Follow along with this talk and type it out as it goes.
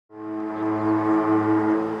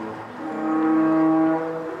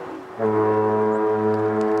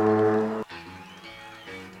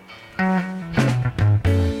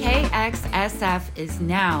is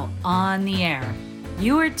now on the air.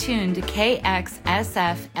 You are tuned to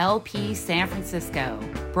KXSF-LP San Francisco,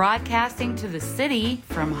 broadcasting to the city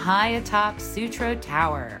from high atop Sutro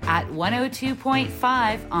Tower at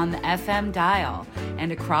 102.5 on the FM dial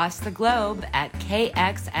and across the globe at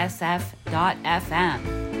kxsf.fm.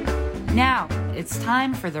 Now, it's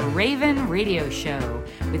time for the Ravin Radio Show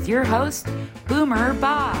with your host, Boomer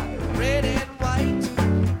Bob. Red and white,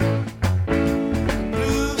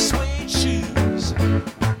 blue suede shoes.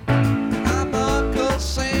 I'm Uncle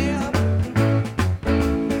Sam.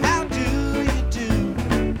 How do you do?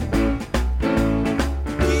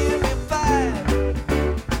 Give me five.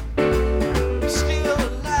 I'm still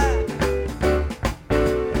alive.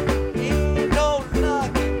 Ain't no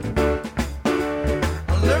luck. I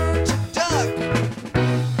learned to duck.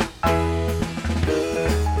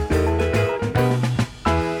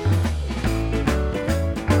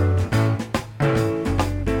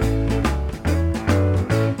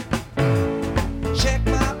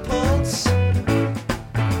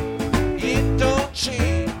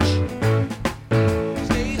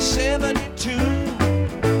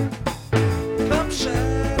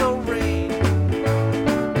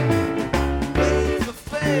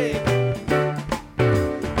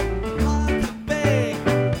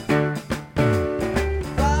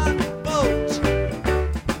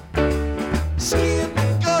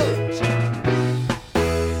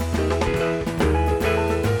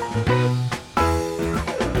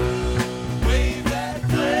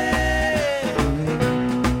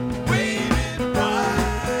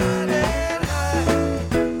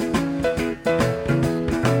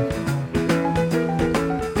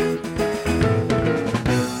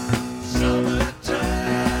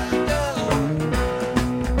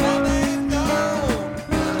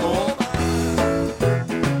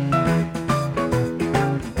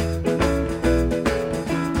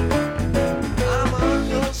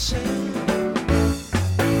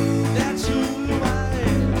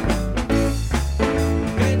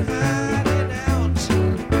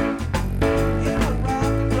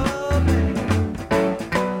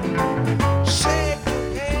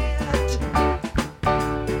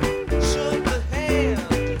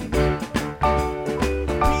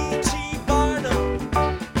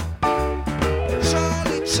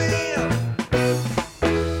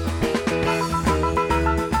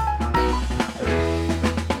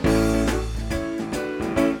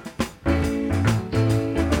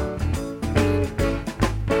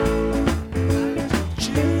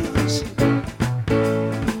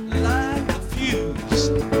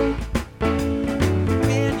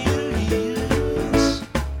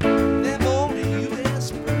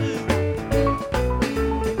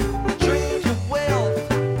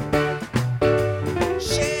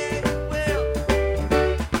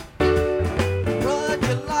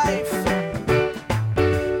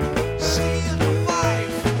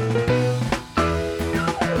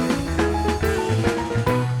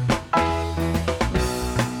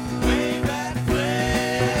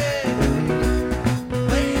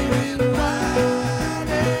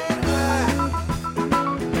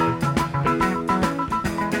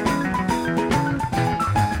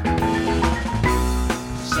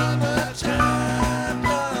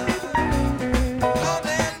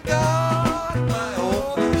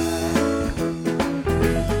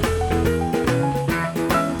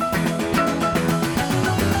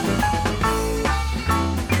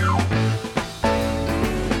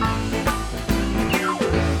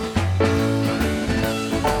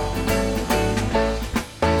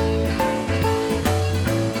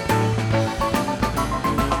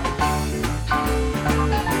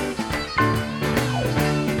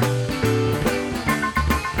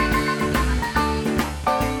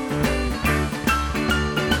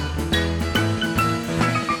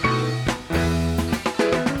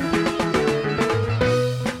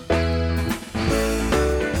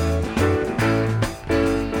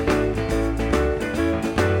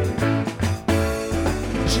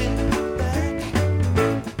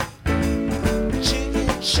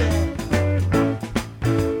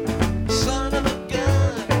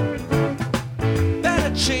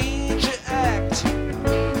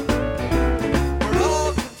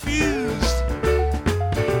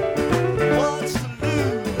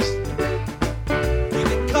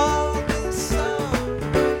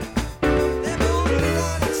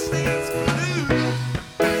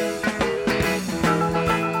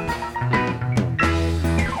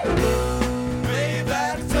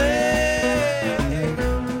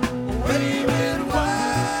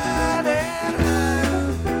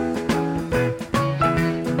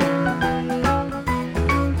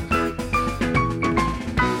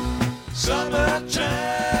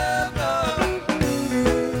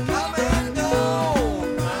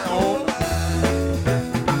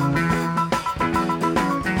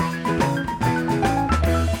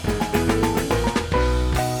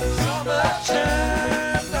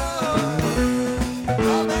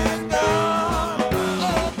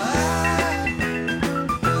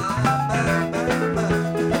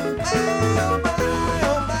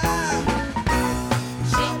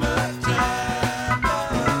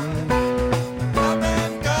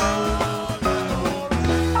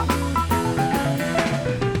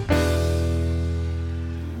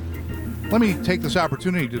 Let me take this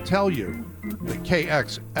opportunity to tell you that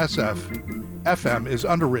KXSF FM is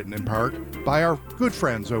underwritten in part by our good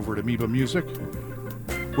friends over at Amoeba Music,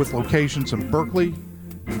 with locations in Berkeley,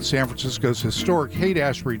 in San Francisco's historic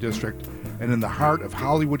Haight-Ashbury district, and in the heart of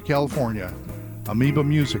Hollywood, California. Amoeba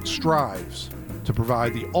Music strives to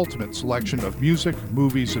provide the ultimate selection of music,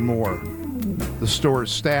 movies, and more. The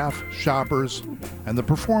store's staff, shoppers, and the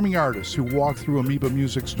performing artists who walk through Amoeba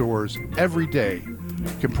Music stores every day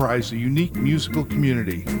comprise a unique musical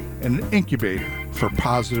community and an incubator for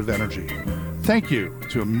positive energy. Thank you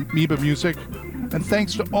to Amoeba Music, and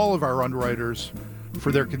thanks to all of our underwriters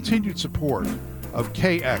for their continued support of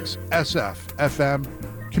KXSF FM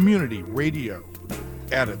community radio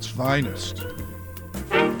at its finest.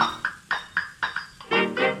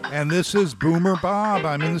 And this is Boomer Bob.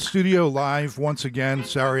 I'm in the studio live once again.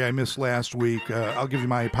 Sorry I missed last week. I'll give you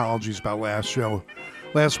my apologies about last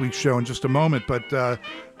week's show in just a moment. But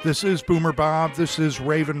this is Boomer Bob. This is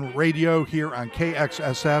Ravin Radio here on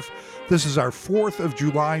KXSF. This is our 4th of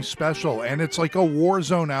July special, and it's like a war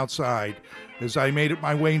zone outside. As I made it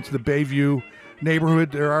my way into the Bayou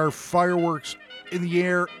neighborhood, there are fireworks in the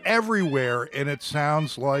air everywhere, and it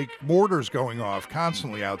sounds like mortars going off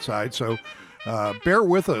constantly outside. So bear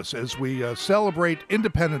with us as we celebrate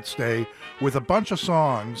Independence Day with a bunch of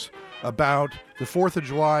songs about the 4th of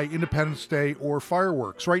July, Independence Day, or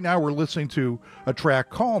fireworks. Right now we're listening to a track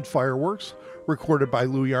called Fireworks, recorded by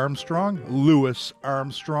Louis Armstrong,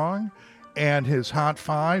 and his Hot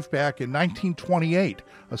Five back in 1928,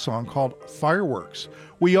 a song called Fireworks.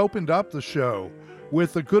 We opened up the show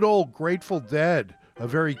with the good old Grateful Dead, a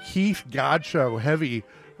very Keith Godchaux heavy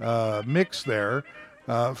mix there,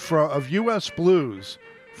 of U.S. blues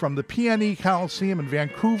from the PNE Coliseum in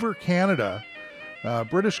Vancouver, Canada,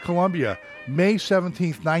 British Columbia, May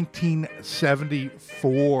 17th,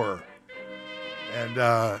 1974. And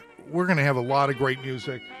we're going to have a lot of great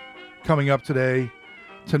music coming up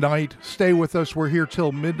tonight. Stay with us. We're here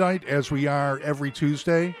till midnight, as we are every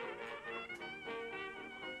Tuesday.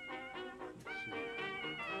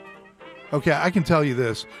 Okay, I can tell you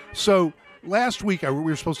this. So last week, we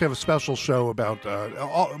were supposed to have a special show about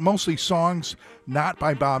mostly songs not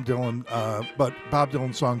by Bob Dylan, but Bob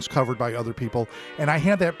Dylan songs covered by other people. And I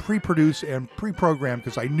had that pre-produced and pre-programmed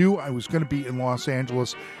because I knew I was going to be in Los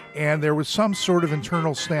Angeles, and there was some sort of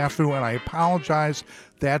internal snafu, and I apologize.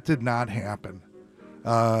 That did not happen.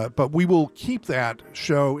 But we will keep that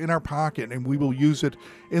show in our pocket, and we will use it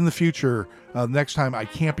in the future next time I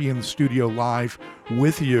can't be in the studio live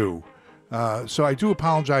with you. So I do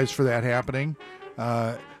apologize for that happening.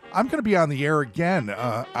 I'm going to be on the air again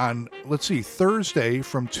on, Thursday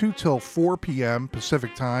from 2 till 4 p.m.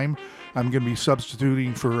 Pacific time. I'm going to be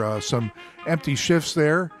substituting for some empty shifts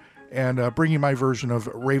there and bringing my version of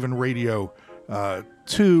Ravin Radio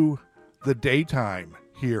to the daytime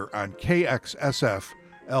here on KXSF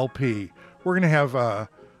LP. We're going to have a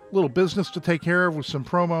little business to take care of with some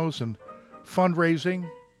promos and fundraising.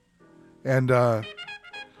 And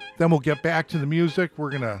then we'll get back to the music.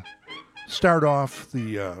 We're going to start off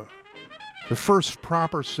the first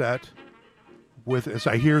proper set with, as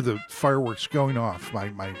I hear the fireworks going off,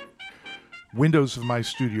 my windows of my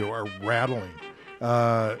studio are rattling.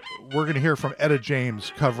 We're going to hear from Etta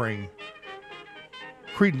James covering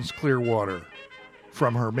Creedence Clearwater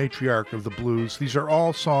from her Matriarch of the Blues. These are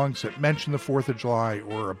all songs that mention the 4th of July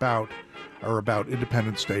or are about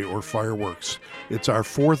Independence Day or fireworks. It's our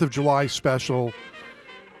 4th of July special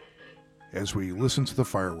as we listen to the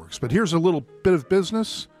fireworks. But here's a little bit of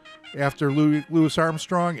business after Louis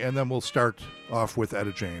Armstrong, and then we'll start off with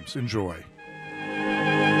Etta James. Enjoy.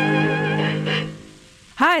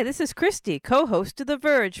 Hi, this is Christy, co-host of The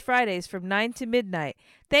Verge, Fridays from 9 to midnight,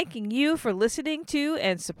 thanking you for listening to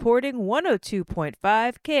and supporting 102.5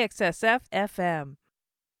 KXSF FM.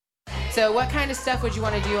 So what kind of stuff would you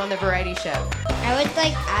want to do on the variety show? I would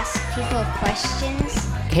ask people questions.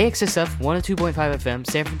 KXSF 102.5 FM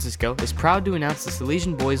San Francisco is proud to announce the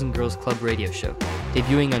Salesian Boys and Girls Club radio show,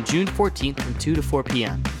 debuting on June 14th from 2 to 4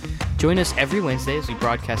 p.m. Join us every Wednesday as we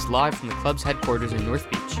broadcast live from the club's headquarters in North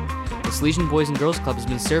Beach. The Salesian Boys and Girls Club has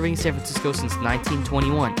been serving San Francisco since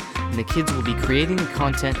 1921, and the kids will be creating the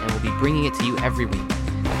content and will be bringing it to you every week.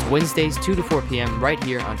 That's Wednesdays 2 to 4 p.m. right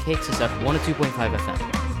here on KXSF 102.5 FM.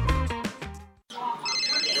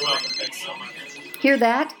 Hear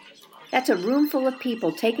that? That's a room full of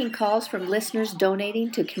people taking calls from listeners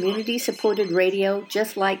donating to community-supported radio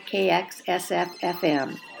just like KXSF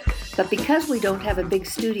FM. But because we don't have a big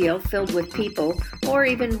studio filled with people, or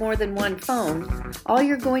even more than one phone, all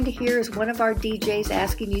you're going to hear is one of our DJs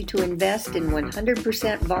asking you to invest in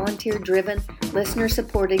 100% volunteer-driven,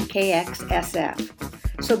 listener-supported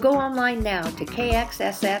KXSF. So go online now to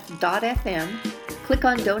kxsf.fm, click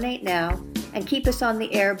on Donate Now, and keep us on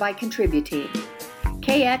the air by contributing.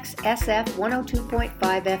 KXSF 102.5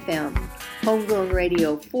 FM, homegrown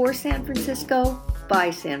radio for San Francisco, by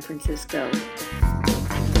San Francisco.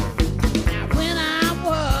 When I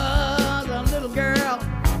was a little girl,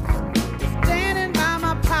 standing by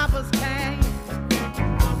my papa's cane,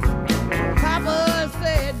 Papa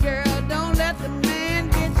said, girl, don't let the man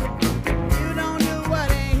get you. You don't do what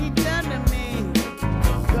he done to me,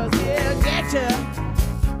 'cause he'll get you.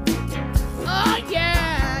 Oh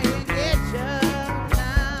yeah, he'll get you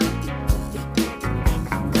now.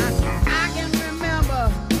 I can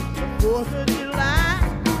remember the 4th of July,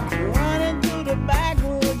 running through the back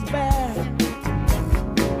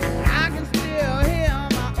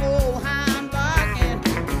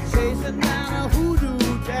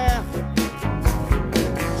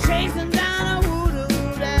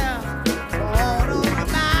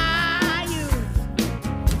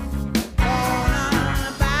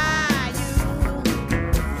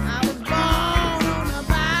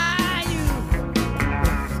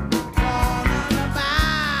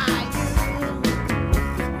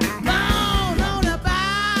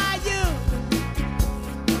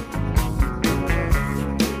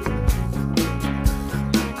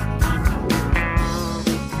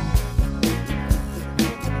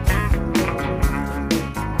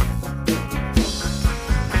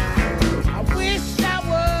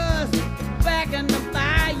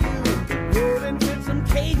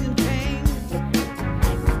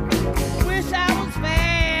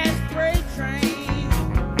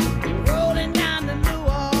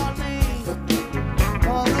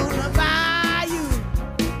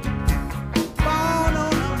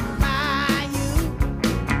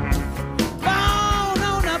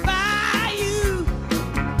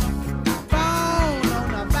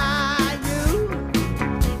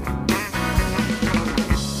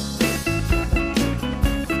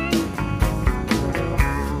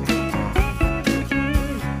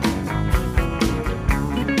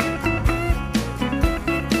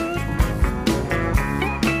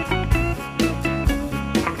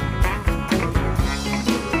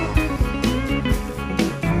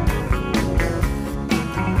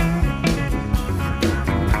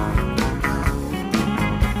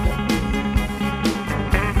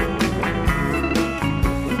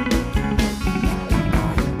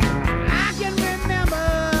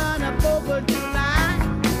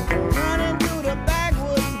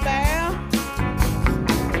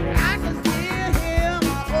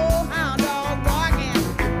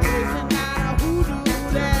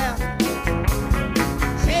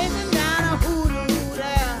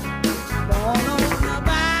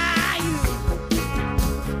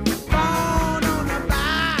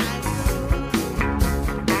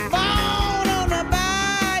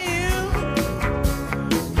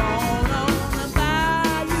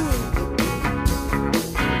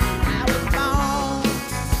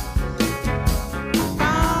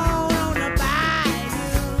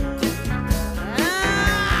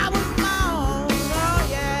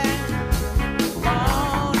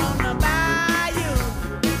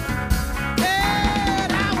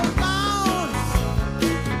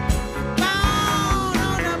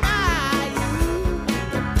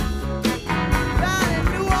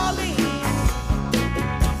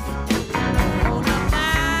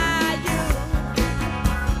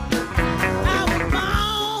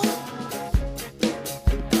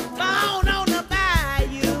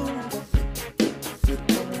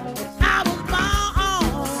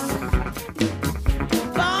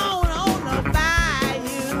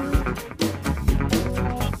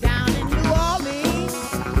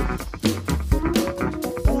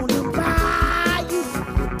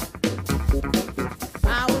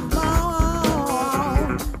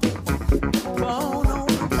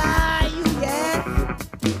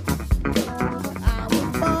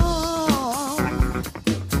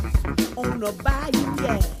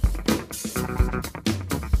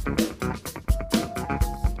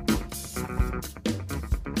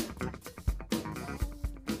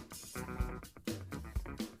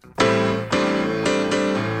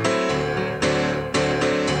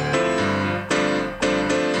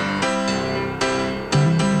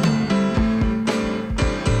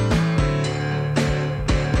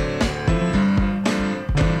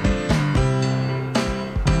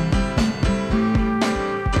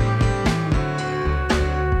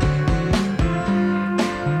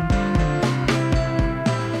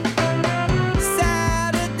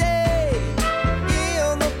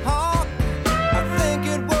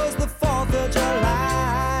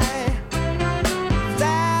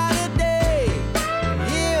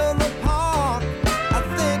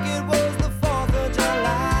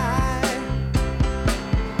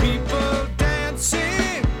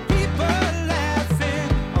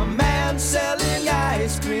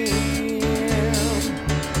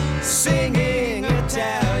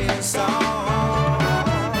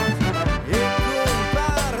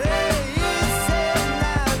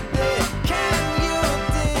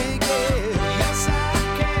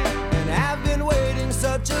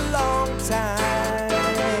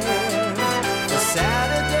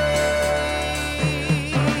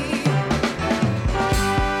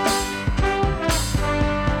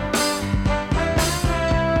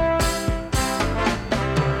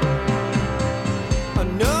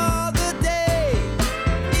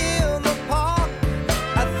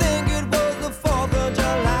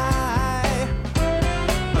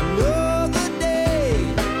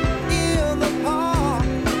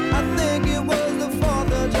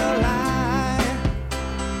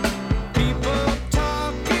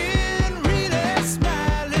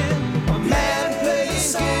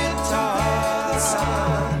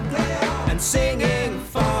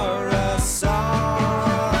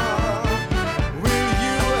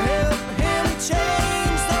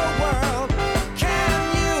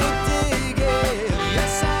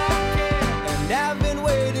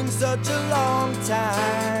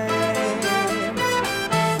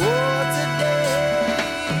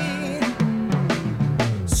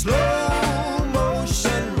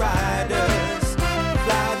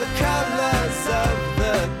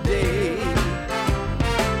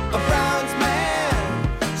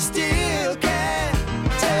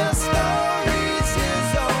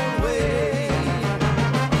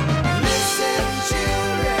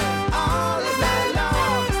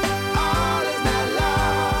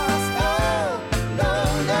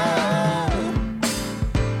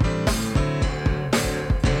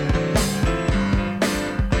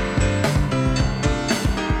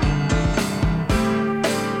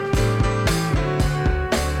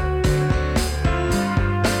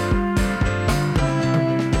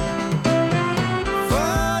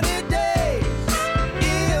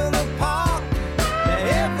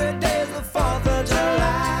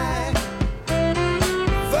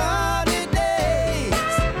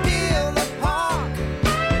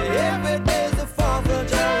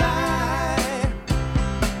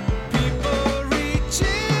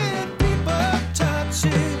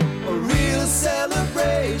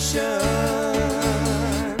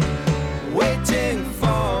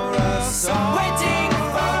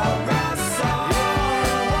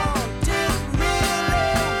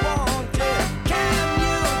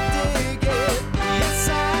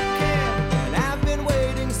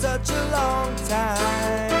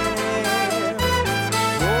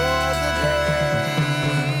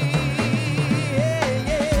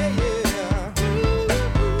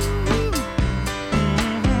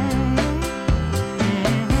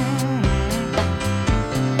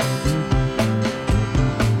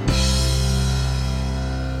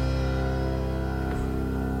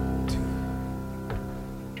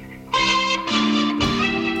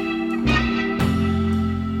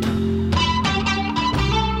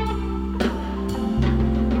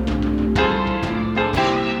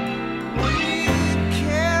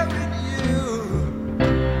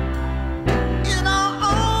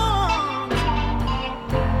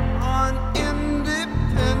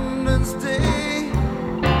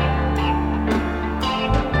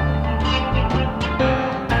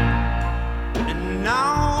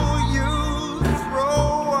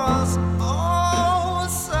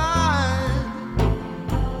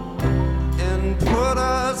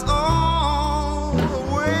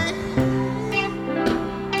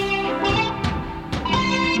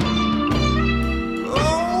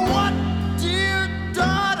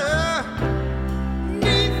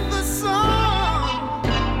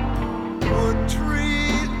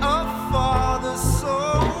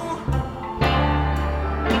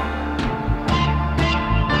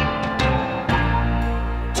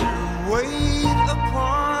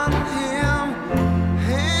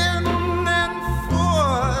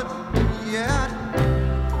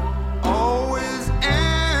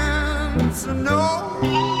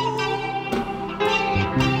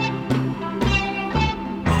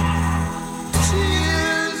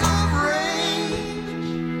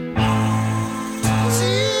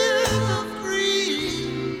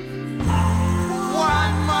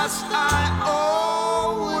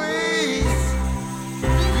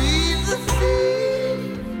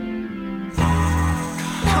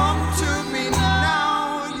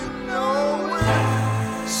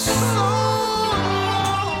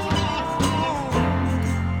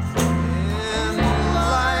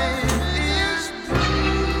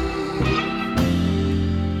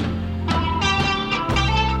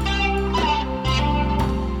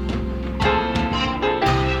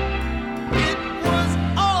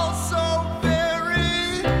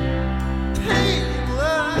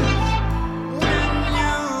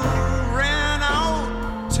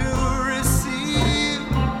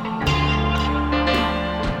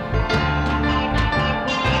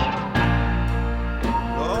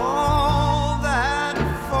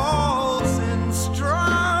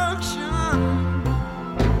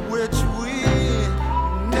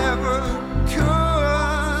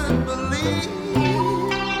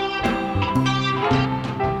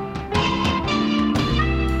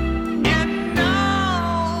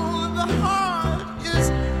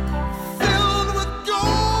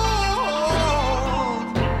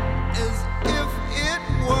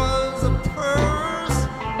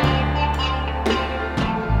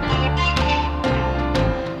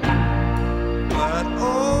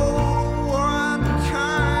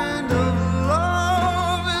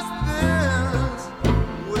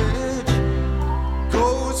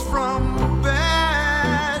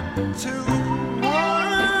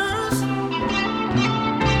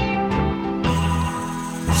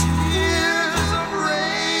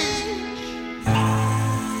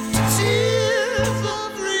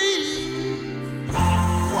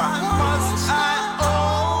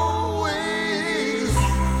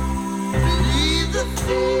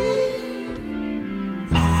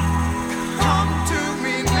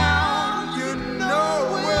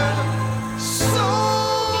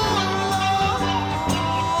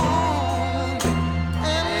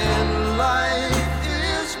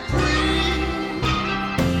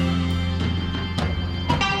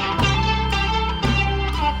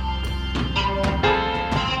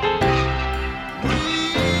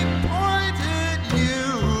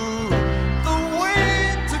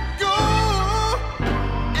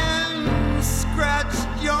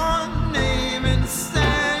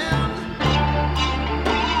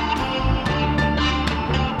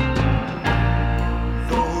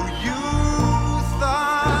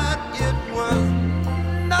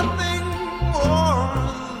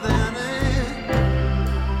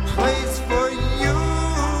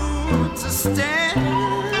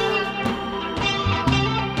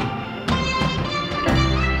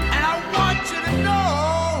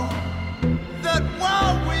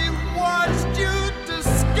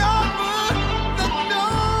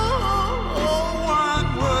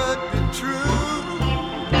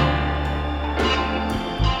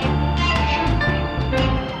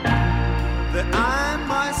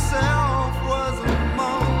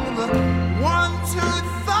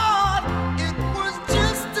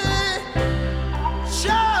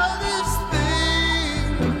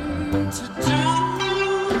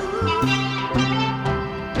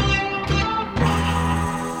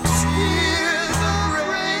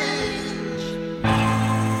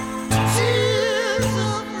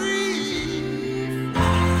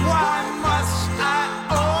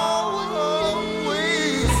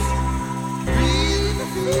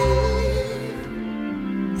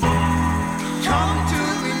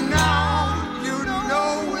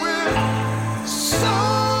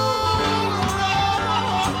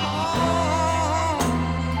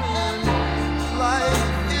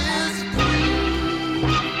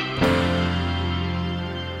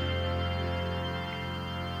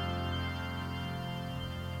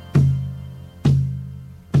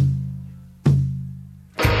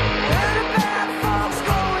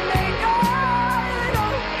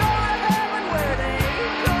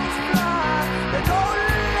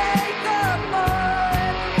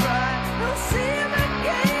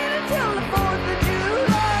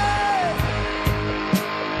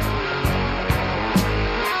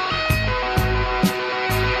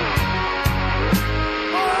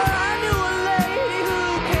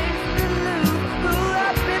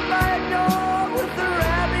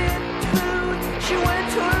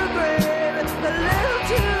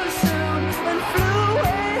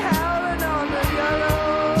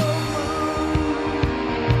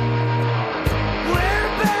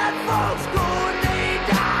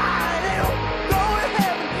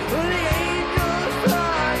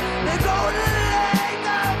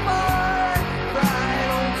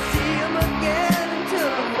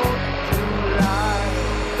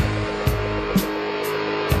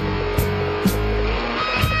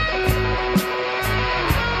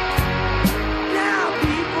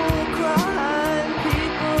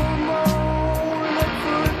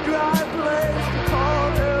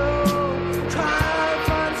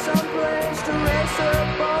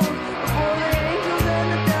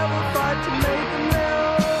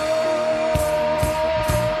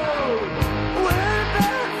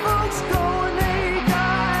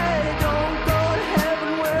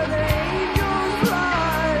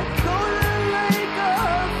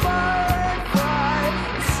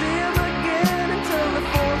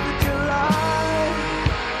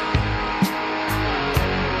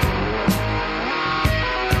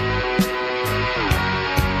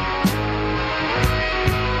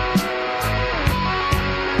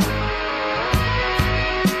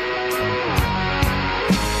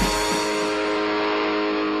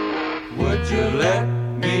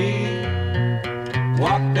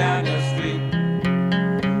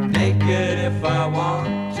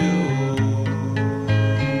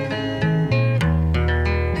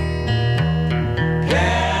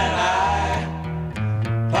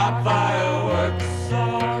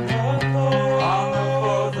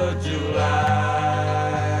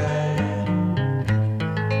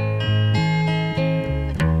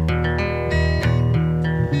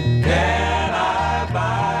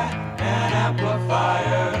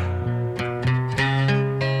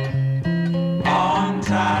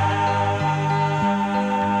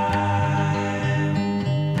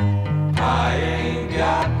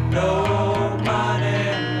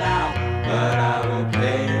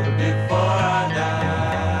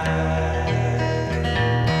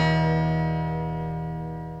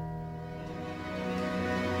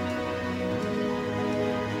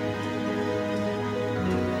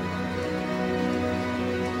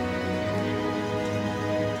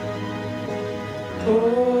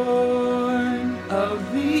Born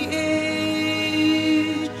of the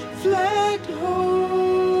age, flagged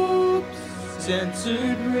hopes,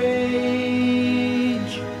 censored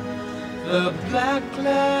rage, the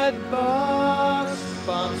black-clad box,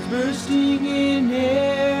 bombs bursting in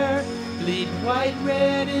air, bleed white,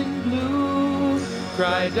 red, and blue,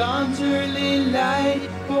 cry dawn's early light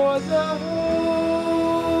for the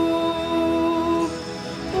hope.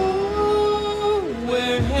 Oh,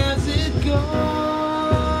 where has it gone?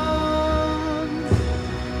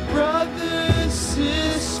 Brothers,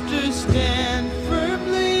 sisters, stand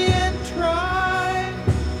firmly and try,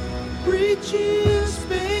 reaching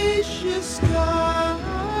spacious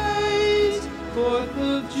skies, 4th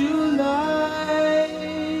of July.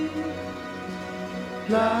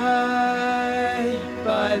 Lie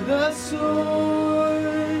by the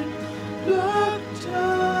sword, dark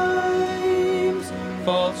times,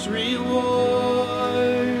 false reward,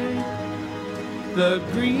 the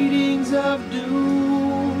greetings of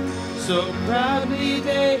doom, so proudly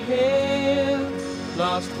they hail,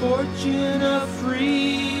 lost fortune of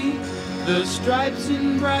free, the stripes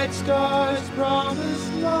and bright stars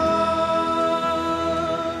promised lost.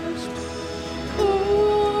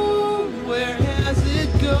 Oh, where has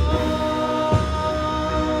it gone?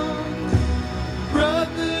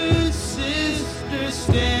 Brothers, sisters,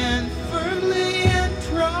 stand firmly and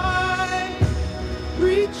try,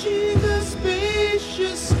 reaching the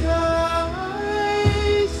spacious skies,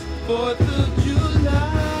 4th of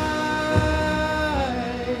July.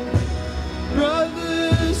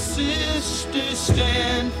 Brothers, sisters,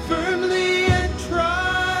 stand firmly and try,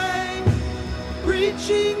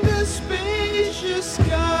 reaching the spacious skies,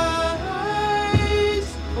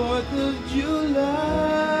 4th of July.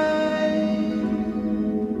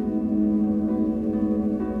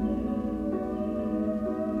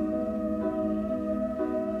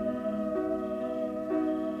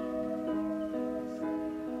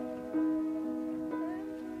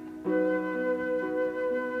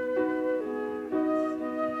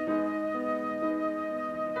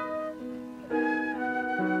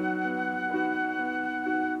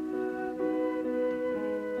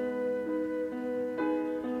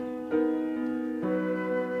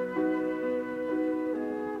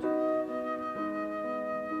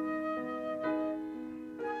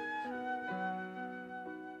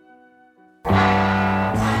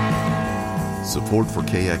 Support for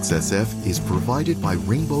KXSF is provided by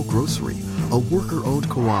Rainbow Grocery, a worker-owned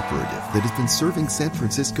cooperative that has been serving San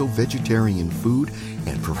Francisco vegetarian food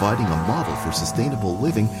and providing a model for sustainable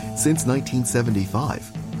living since 1975.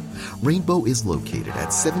 Rainbow is located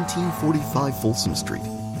at 1745 Folsom Street.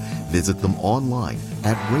 Visit them online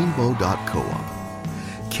at rainbow.coop.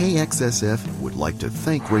 KXSF would like to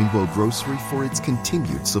thank Rainbow Grocery for its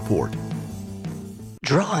continued support.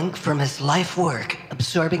 Drawing from his life work,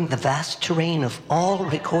 absorbing the vast terrain of all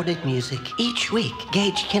recorded music, each week,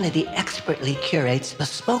 Gage Kennedy expertly curates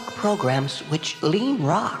bespoke programs which lean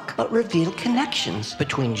rock, but reveal connections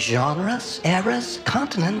between genres, eras,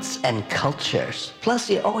 continents, and cultures. Plus,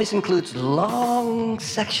 he always includes long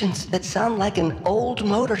sections that sound like an old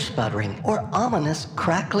motor sputtering or ominous,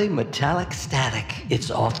 crackly, metallic static.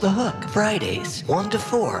 It's Off the Hook, Fridays, 1 to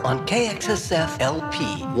 4 on KXSF LP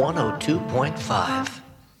 102.5.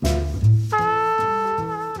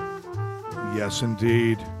 Yes,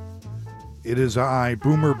 indeed. It is I,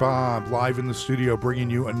 Boomer Bob, live in the studio, bringing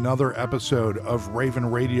you another episode of Ravin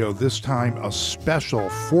Radio, this time a special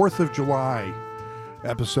 4th of July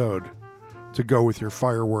episode to go with your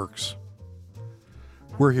fireworks.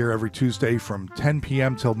 We're here every Tuesday from 10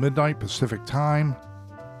 p.m. till midnight Pacific time.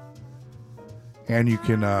 And you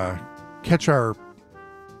can catch our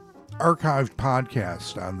archived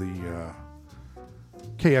podcast on the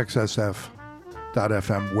KXSF.FM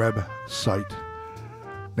website.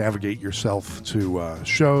 Navigate yourself to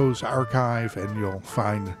shows, archive, and you'll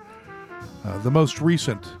find the most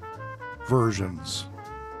recent versions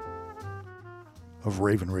of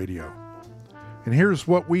Ravin Radio. And here's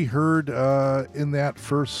what we heard in that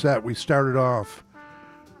first set. We started off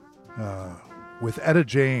with Etta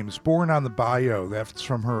James, Born on the Bayou. That's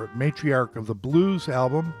from her Matriarch of the Blues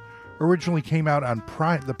album. Originally came out on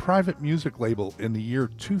the Private Music label in the year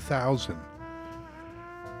 2000.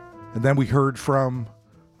 And then we heard from,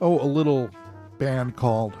 a little band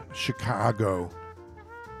called Chicago.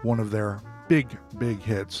 One of their big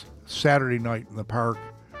hits, Saturday Night in the Park.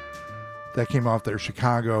 That came off their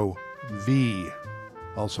Chicago V,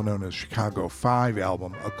 also known as Chicago 5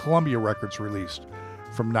 album, a Columbia Records released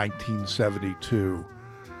from 1972.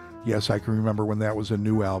 Yes, I can remember when that was a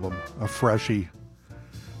new album, a freshie.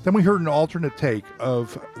 Then we heard an alternate take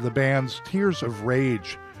of the band's Tears of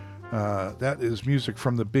Rage. That is music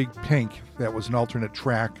from the Big Pink. That was an alternate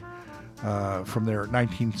track from their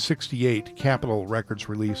 1968 Capitol Records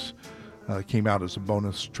release. Came out as a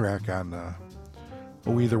bonus track on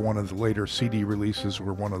either one of the later CD releases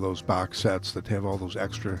or one of those box sets that have all those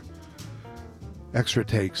extra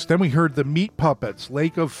takes. Then we heard the Meat Puppets,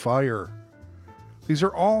 Lake of Fire. These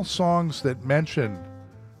are all songs that mention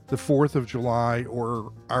the 4th of July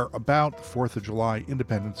or are about the 4th of July,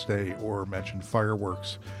 Independence Day, or mention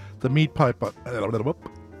fireworks. The Meat Puppets,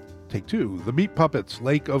 take two. The Meat Puppets,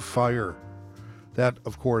 Lake of Fire. That,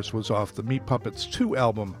 of course, was off the Meat Puppets 2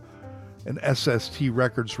 album, an SST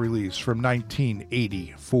Records release from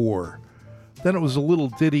 1984. Then it was a little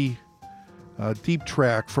ditty, deep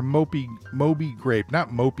track from Moby Grape. Not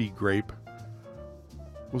Mopey Grape.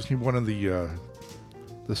 Wasn't he one of the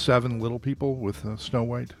 7 little people with Snow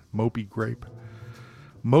White? Moby Grape.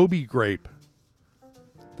 Moby Grape.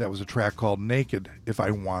 That was a track called Naked If I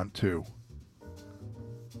Want To.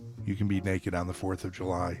 You can be naked on the 4th of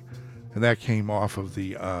July. And that came off of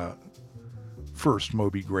the first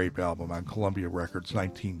Moby Grape album on Columbia Records,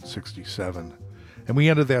 1967. And we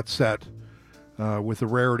ended that set with a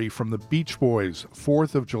rarity from the Beach Boys,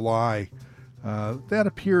 4th of July. That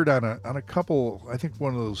appeared on a couple, I think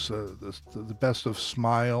one of those, the Best of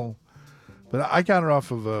Smile. But I got it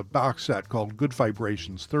off of a box set called Good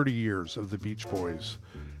Vibrations, 30 Years of the Beach Boys.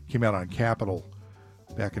 Came out on Capitol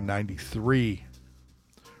back in 93.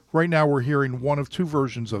 Right now we're hearing one of 2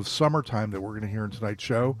 versions of Summertime that we're going to hear in tonight's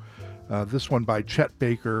show. This one by Chet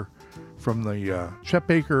Baker from the Chet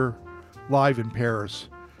Baker Live in Paris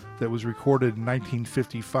that was recorded in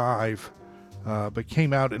 1955 but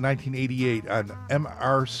came out in 1988 on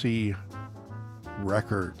MATRIARCH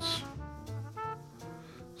Records.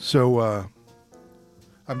 So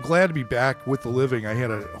I'm glad to be back with the living. I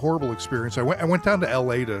had a horrible experience. I went down to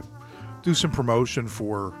L.A. to do some promotion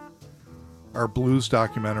for our blues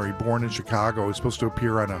documentary, Born in Chicago. I was supposed to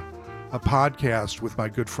appear on a podcast with my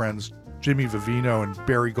good friends Jimmy Vivino and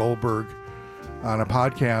Barry Goldberg on a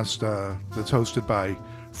podcast that's hosted by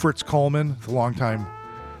Fritz Coleman, the longtime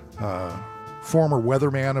former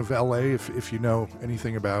weatherman of L.A., if you know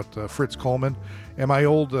anything about Fritz Coleman, and my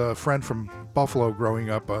old friend from Buffalo growing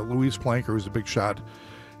up, Louise Planker, who's a big shot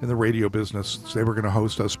in the radio business. So they were going to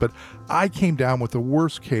host us, but I came down with the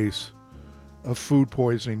worst case of food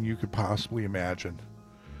poisoning you could possibly imagine,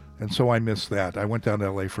 and so I missed that. I went down to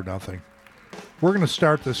L.A. for nothing. We're going to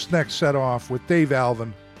start this next set off with Dave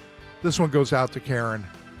Alvin. This one goes out to Karen.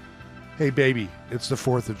 Hey, baby, it's the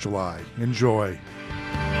 4th of July. Enjoy.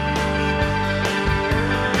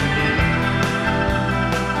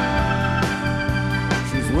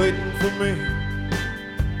 She's waiting for me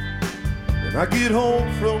when I get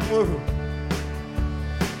home from work.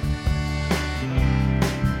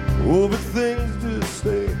 Oh, but things just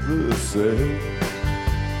ain't the same.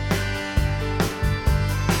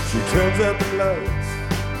 She turns out the lights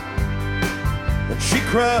and she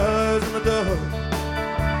cries in the dark.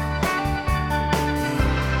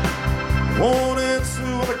 Won't answer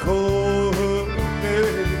when I call her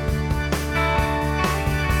name.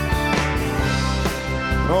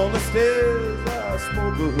 And on the stairs I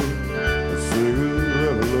smoke a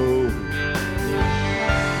cigarette alone.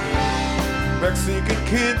 Mexican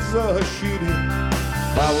kids are shooting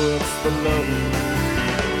fireworks for love.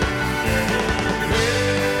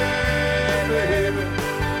 Baby,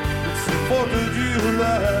 it's the 4th of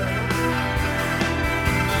July.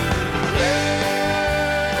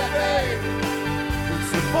 Yeah, baby, it's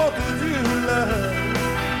the 4th of July.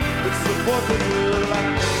 It's the 4th of July.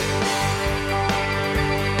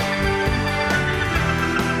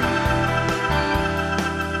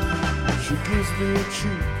 She gives me a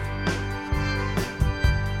cheek,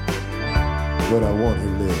 but I want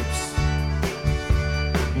her lips.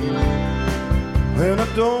 And I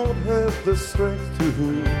don't have the strength to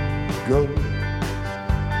go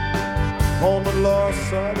on the lost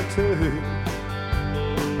side of town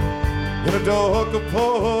in a dark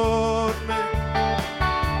apartment.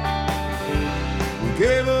 We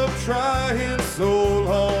gave up trying so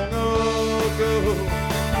long ago.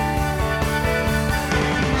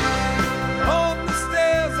 On the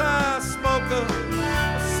stairs I smoke a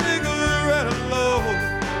cigarette alone.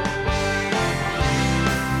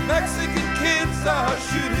 Mexican kids are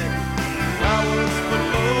shooting flowers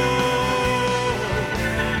below.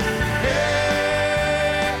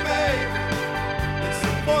 Hey, baby, it's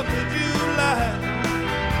the 4th of July.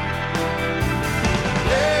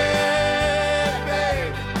 Hey,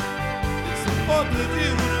 baby, it's the 4th of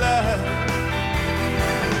July.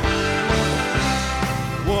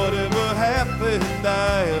 Whatever happened, I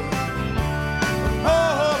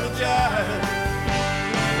apologize.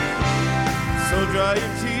 So dry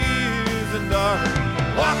your tears and darling,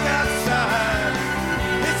 walk outside.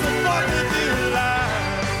 It's the 4th of July.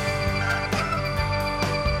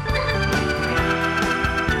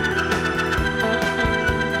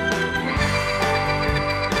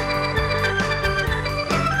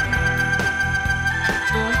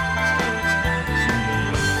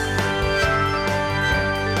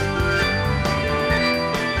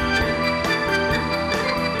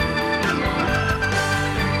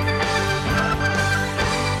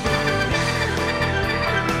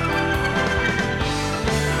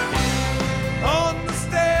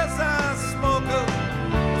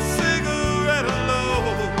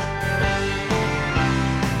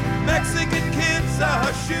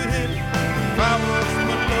 Shooting fireworks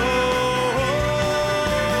below.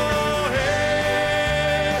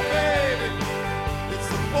 Hey, baby, it's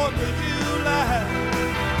the 4th of July.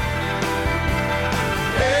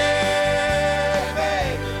 Hey,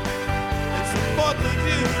 baby, it's the 4th of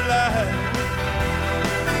July.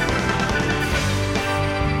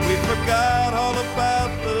 We forgot all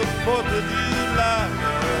about the 4th of July.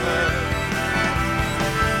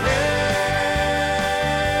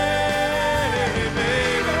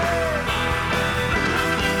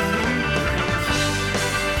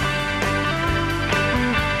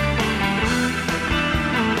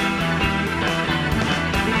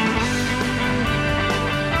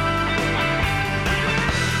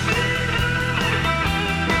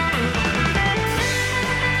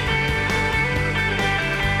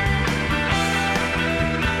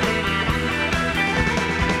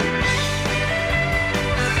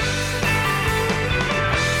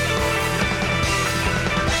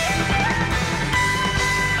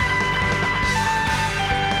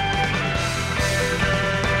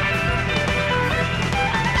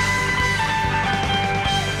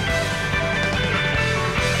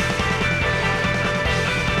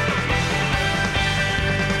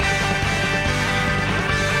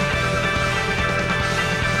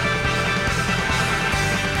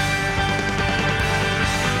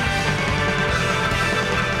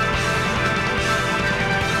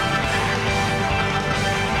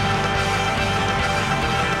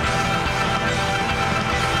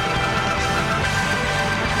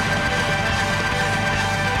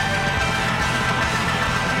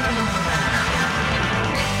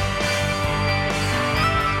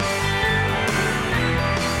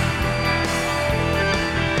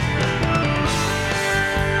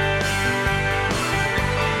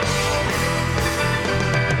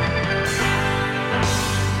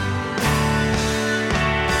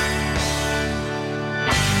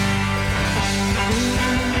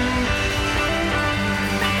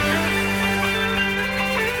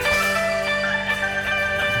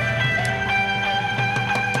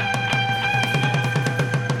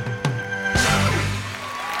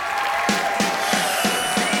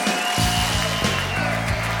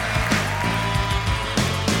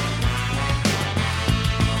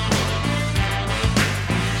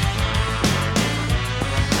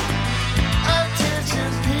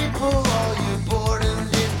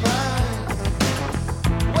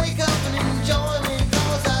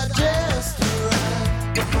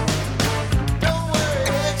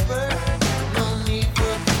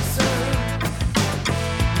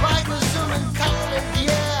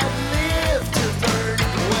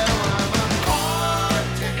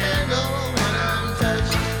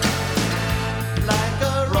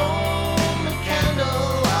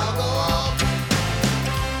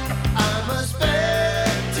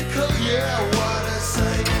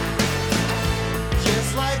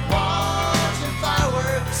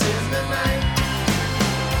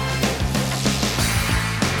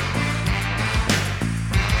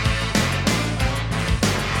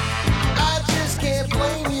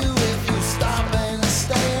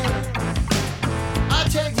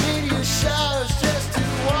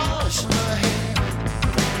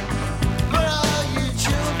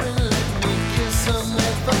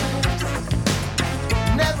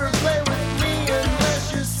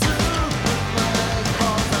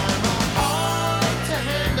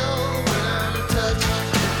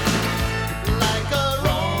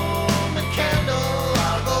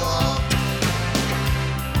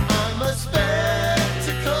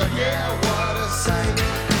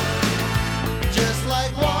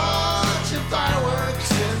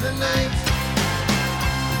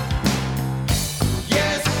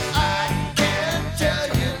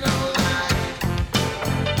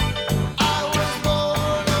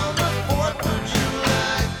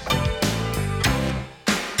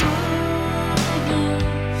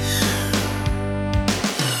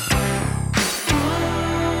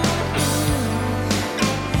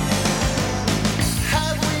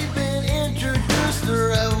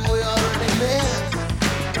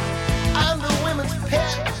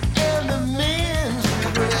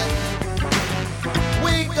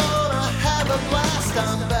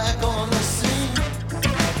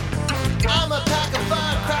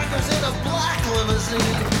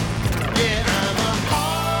 sleep. Yeah, I'm a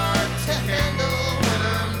hard to handle when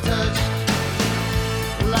I'm touched.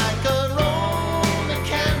 Like a Roman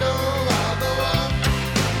candle, I'll go up.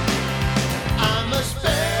 I'm a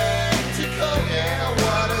spectacle, yeah,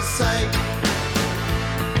 what a sight.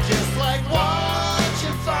 Just like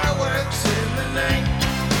watching fireworks in the night.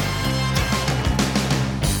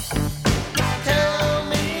 Tell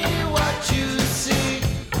me what you see.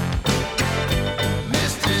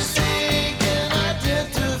 Mr. C, can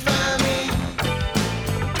identify me?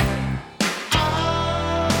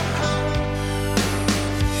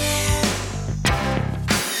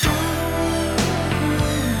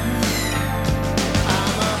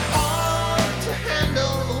 I'm a hard to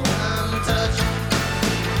handle when I'm touched.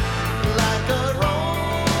 Like a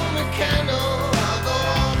Roman candle, I'll go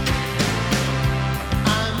off.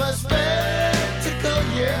 I'm a spectacle,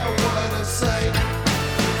 yeah, what a sight.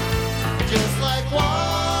 Just like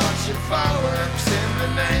watching fireworks in the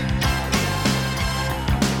night.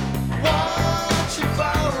 Watching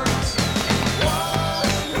fireworks,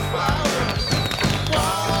 watching fireworks,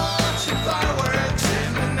 watching fireworks in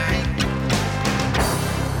the night.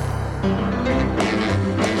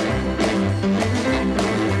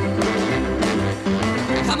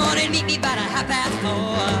 Come on and meet me by the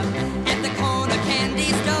 4:30 at the corner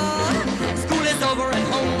candy store. School is over and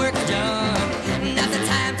homework's done. Now's the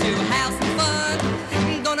time to have some fun.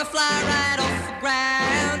 I'm gonna fly right off the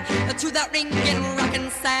ground to that ringing, rockin'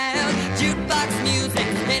 sound. Jukebox music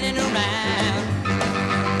spinning around.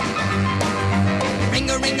 Ring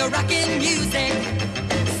a rockin' music.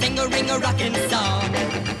 Sing a rockin' song.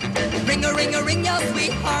 Ring your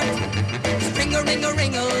sweetheart. String a ring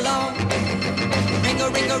along. Ring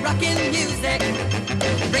a rockin' music.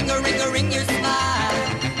 Ring your smile.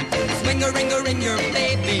 Swing a your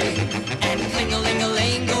baby. And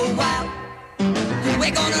cling-a-ling-a-ling go wild.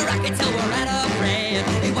 We're gonna rock it till we're out of breath.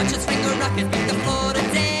 You watch us swing a rocket, beat the floor to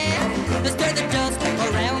death. Let's stir the dust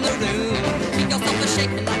around the room. Keep yourself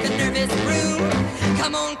a-shaking like a nervous broom.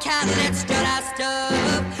 Come on, cat, let's strut our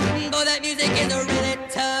stuff. Boy, that music is really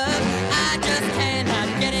tough. I just cannot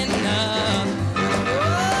get enough.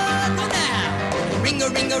 Oh, go now. Ring a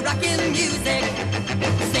rockin' music.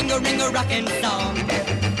 Sing a rockin' song.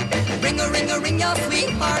 Ring your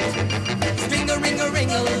sweetheart. String a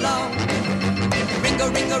ring along. Ring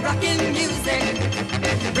a rockin' music.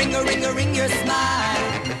 Ring your smile.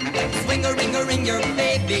 Swing a ring your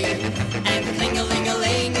baby. And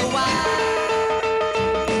cling-a-ling-a-ling a while.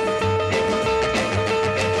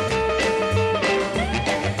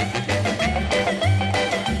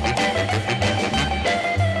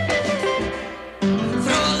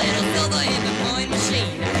 Throw a little silver in the coin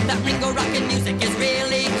machine. That ring-a-rockin' music is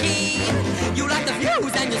really keen. You light the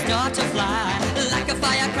fuse and you start to fly. Like a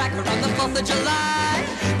firecracker on the 4th of July.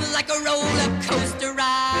 Like a roller coaster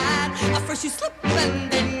ride. First you slip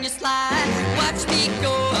and then you slide. Watch me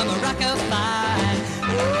go, I'm a rock-a-fine.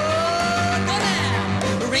 Ooh, go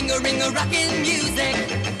now. Ring a rockin' music.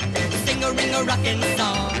 Sing a rockin'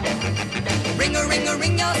 song. Ring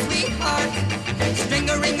your sweetheart. String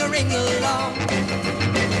a ring along.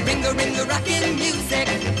 Ring a rockin' music.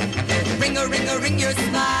 Ring your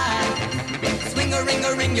smile. Swing a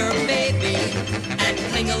ring your baby. And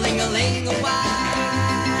cling-a-ling-a-ling a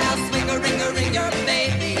while. Swing a ring your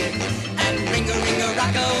baby. And ring a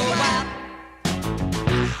rock a while.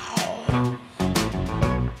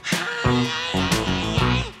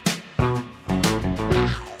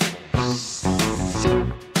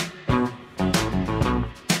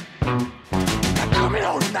 Coming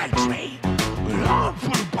on the night train, with arms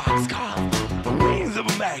full of boxcars, the wings of a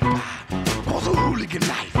magpie, pulls a hooligan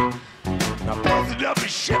knife. Now pass it up and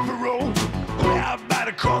chaperone, way out by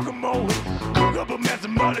the Kokomo, cook up a mess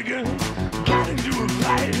of mulligan, got into a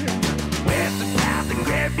fight. Where's the path, the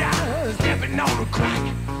graveyard, stepping on a crack.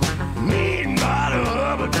 Mean mother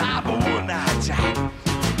of a top of one-eyed jack.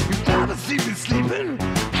 You probably see me sleeping,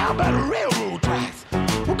 how about the railroad tracks?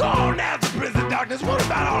 Well, go on now to prison darkness, what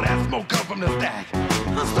about all that smoke come from the stack?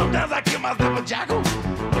 Sometimes I kill myself a jackal,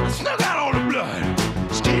 I snuck out all the blood.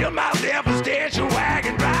 Steal myself a station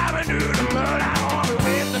wagon, driving through the mud. I'm on the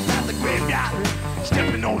way to past the graveyard,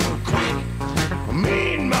 stepping on the crack.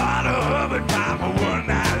 Mean mother of a top of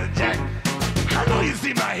one-eyed jack. I know you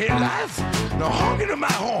see my headlights, the honking of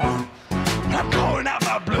my horn. I'm calling out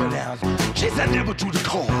my bloodhounds, chase that devil to the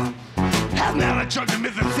core. Has now I chugged to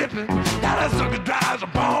Mississippi, now that sucker drives a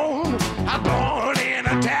bone. I'm born in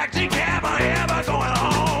a taxi cab, I ever going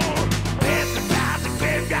home. It's about the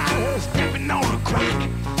graveyard, stepping on a crack.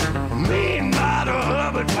 Mean mother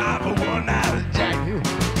of a top of one-eyed jack.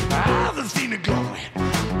 I've seen the glory,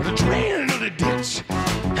 the train into the ditch.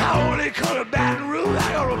 I only colored Baton Rouge.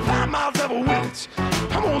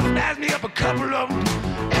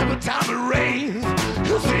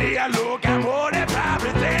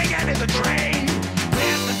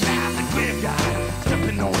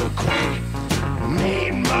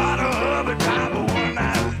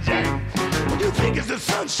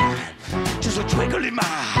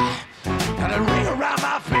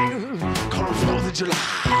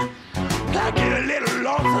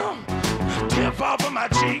 my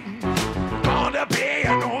cheek. Gonna be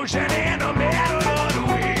an ocean in the middle of the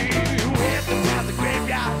week. With the past the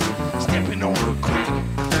graveyard, stepping on the crack.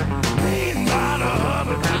 Mean by the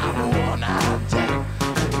hubba double one out attack.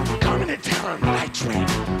 Coming to town on a night train,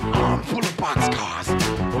 arm full of boxcars,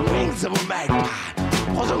 the wings of a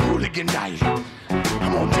magpie. Was a hooligan night.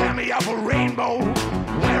 I'm gonna tear me up a rainbow,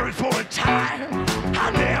 wear it for a tie. I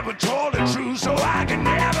never told the truth, so I can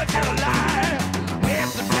never tell a lie.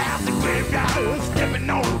 With the plastic graveyard, stepping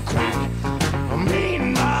on the crack. A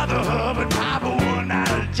mean mother of a type of one out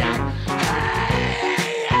of jack. Hey, hey,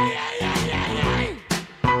 hey, hey, hey, hey.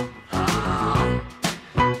 Oh.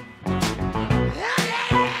 Hey,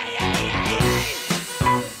 hey, hey, hey, hey, hey.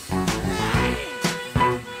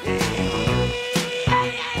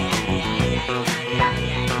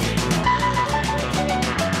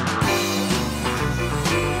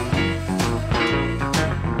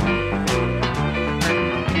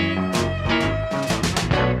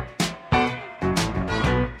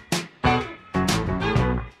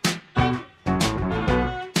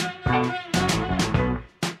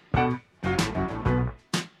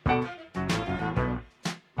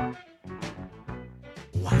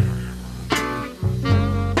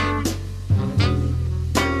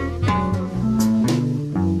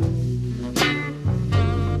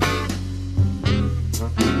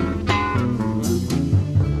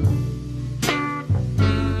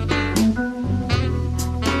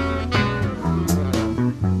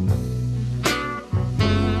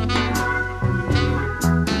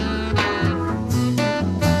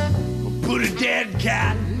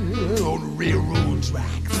 Cat on the railroad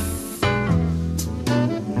tracks.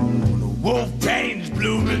 The wolf pain's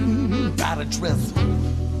blooming by the trestle.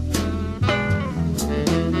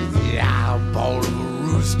 The eyeball of a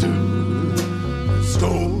rooster,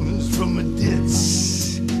 stones from a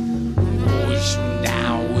ditch. Ocean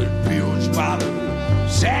down with bilge bottom.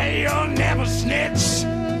 Say you'll never snitch.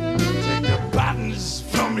 Take the buttons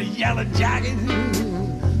from a yellow jacket,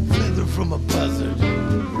 feather from a buzzard.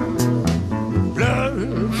 Blood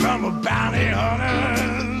from a bounty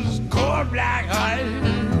hunter's cold black heart.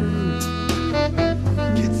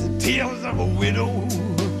 Gets the tears of a widow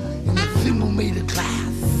in the thimble made of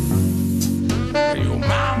glass. Your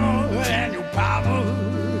mama and your papa,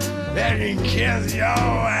 they can kiss your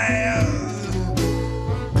ass.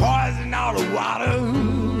 Poison all the water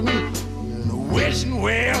in the wishing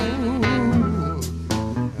well.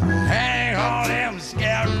 Hang all them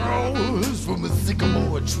scarecrows from a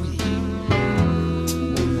sycamore tree.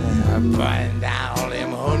 Burn down all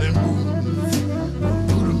them honeymoons,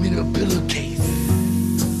 put them in a pillowcase.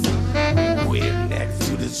 Wait next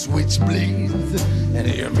to the switchblades and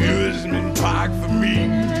the amusement park for me.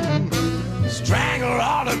 Strangle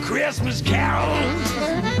all the Christmas carols,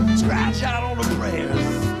 scratch out all the prayers.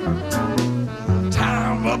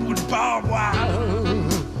 Tie them up with barbed wire,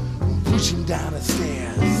 push them down the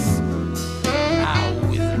stairs. I'll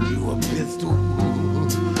whistle you a pistol,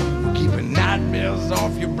 keeping nightmares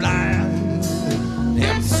off your blinds.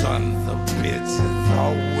 Them sons of bitches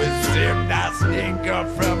always seem to sneak up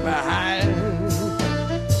from behind.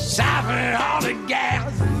 Siphoning all the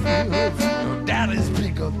gas from your daddy's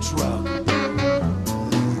pickup truck.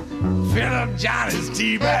 Fill up Johnny's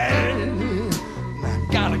tea bag, I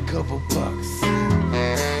got a couple bucks.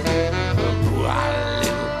 Pour out a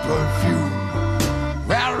little perfume,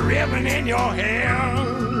 wrap a ribbon in your hair.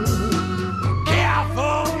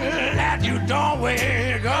 Careful that you don't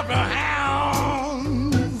wake up the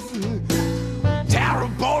hounds.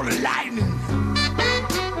 Terrible lightning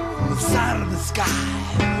from the side of the sky.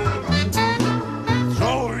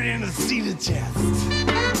 Throw it in the cedar chest.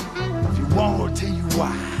 If you want, I'll tell you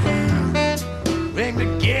why. Ring the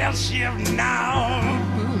gear shift now.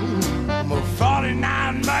 I'm a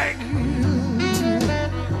 49 make.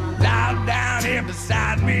 Lie down here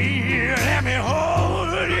beside me. Let me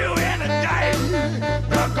hold you in the day.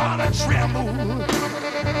 You're gonna tremble.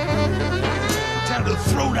 Tear the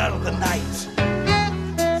throat out of the night.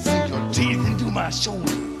 Sink your teeth into my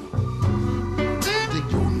shoulder. Dig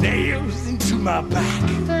your nails into my back.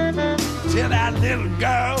 Tell that little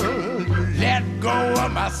girl to let go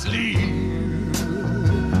of my sleeve.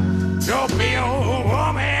 You'll be a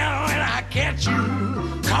woman when I catch you.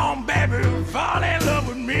 Come, baby, fall in love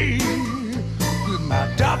with me. With my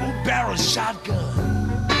double-barrel shotgun,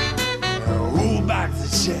 old box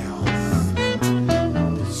of shells.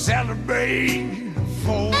 Celebrate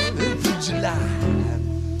 4th of July.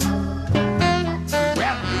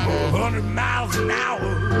 Well, 100 miles an hour,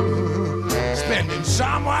 spending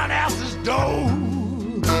someone else's dough.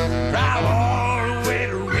 Drive all the way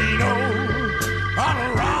to Reno on the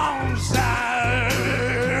wrong side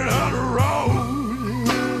of the road.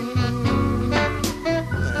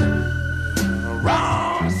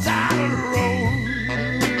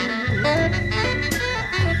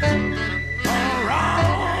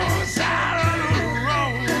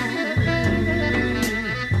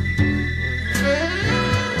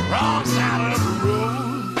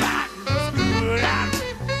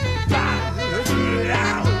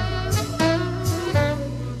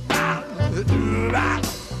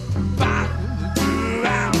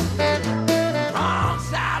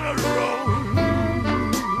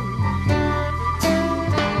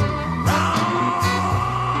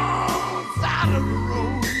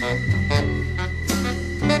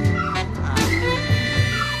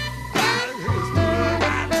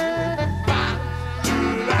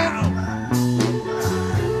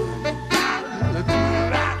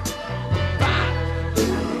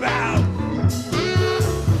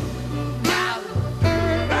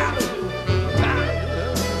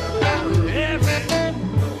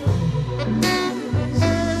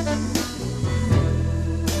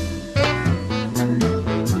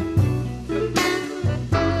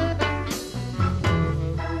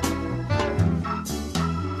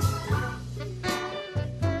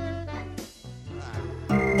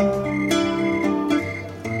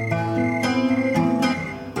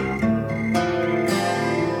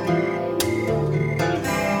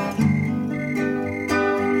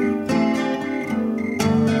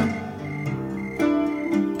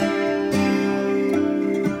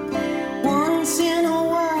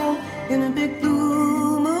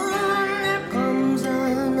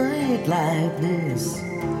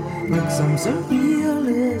 some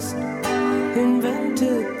surrealist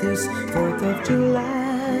invented this 4th of July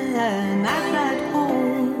night ride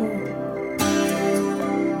home.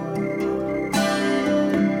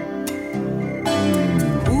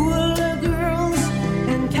 Hula girls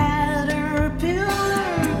and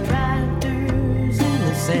caterpillar tractors in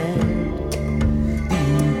the sand.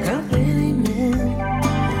 Complaining men,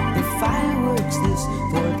 the fireworks this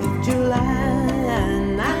 4th of July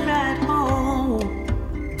night ride home.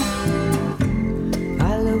 I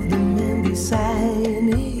love the men beside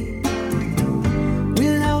me. We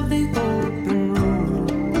love the open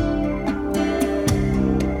road.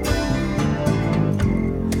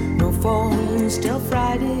 No phones till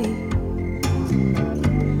Friday.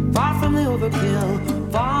 Far from the overkill,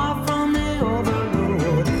 far from the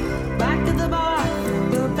overload. Back to the bar,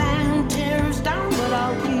 the band tears down, but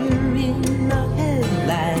I'll hear in the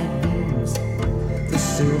headlights the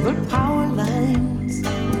silver power lines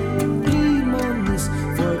gleam on this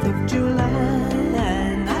 4th of July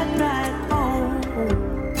night ride home.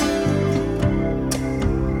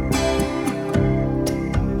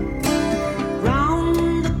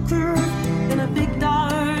 Round the curve in a big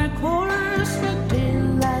dark horse, the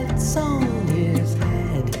daylight song is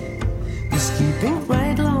had. Just keeping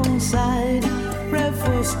right alongside, rev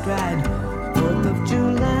for stride, 4th of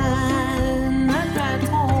July night ride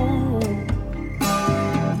home.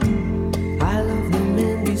 I love the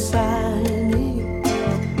men beside me.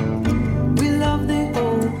 We love the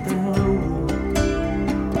open road.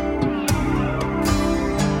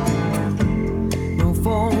 No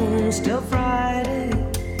phones till Friday.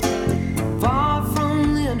 Far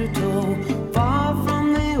from the undertow, far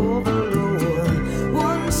from the overload.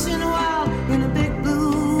 Once in a while, in a big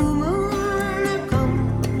blue moon, there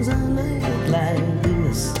comes a night like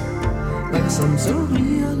this, like some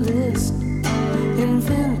surrealist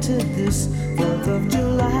invented this 4th of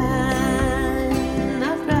July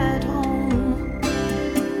night ride home.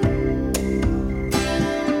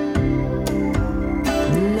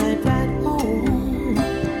 Night ride home.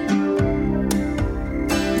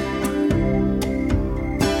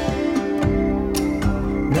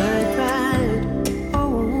 Night ride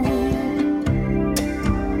home.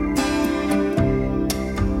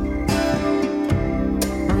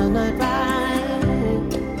 On a night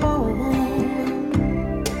ride home.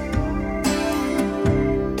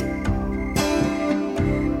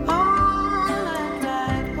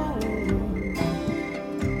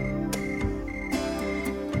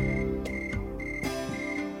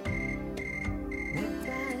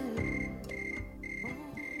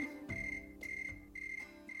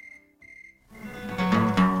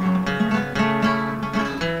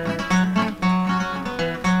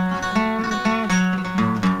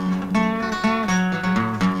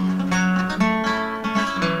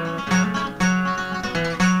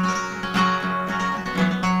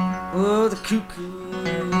 Oh, the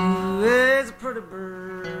cuckoo is a pretty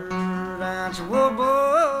bird. Out your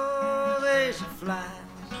warble, there she flies.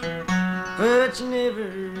 But she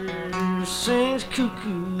never sings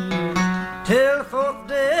cuckoo till the 4th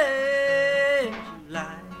day of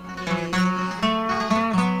July.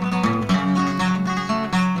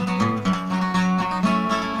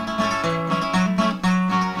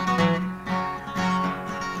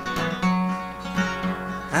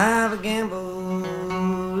 I've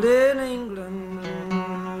gambled in England,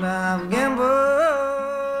 I've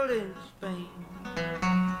gambled in Spain,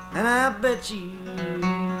 and I bet you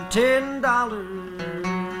 $10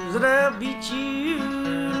 that I'll beat you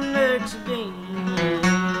next game.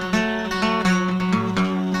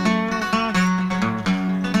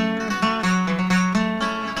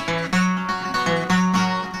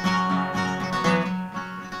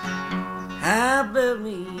 I built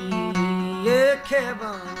me a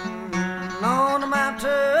cabin on a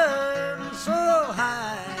mountain so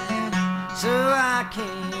high, so I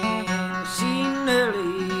can see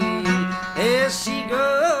Nellie as she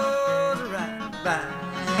goes right by.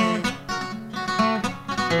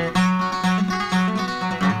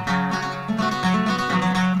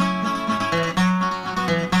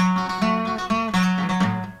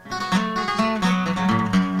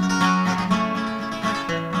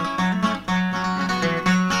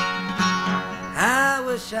 I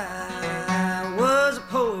wish I was a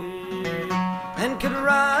poet and could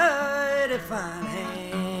write a fine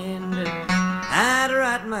hand. I'd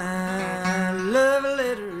write my love a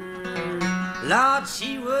letter, Lord,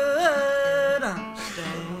 she would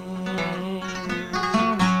understand.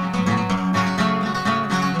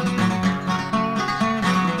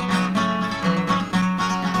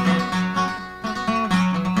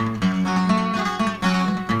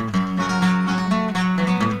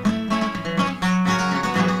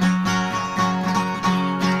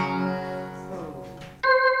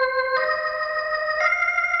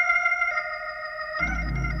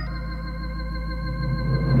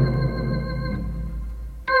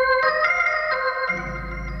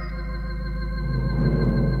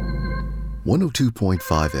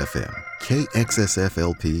 102.5 FM,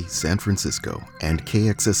 KXSF-LP San Francisco, and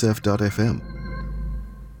KXSF.FM.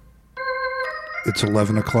 It's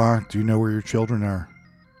 11 o'clock. Do you know where your children are?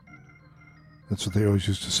 That's what they always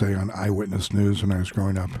used to say on Eyewitness News when I was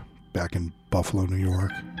growing up back in Buffalo, New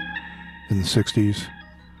York in the 60s.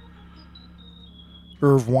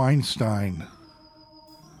 Irv Weinstein,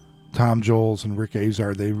 Tom Joles, and Rick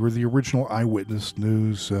Azar, they were the original Eyewitness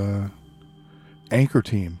News anchor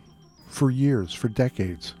team for years, for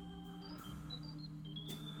decades.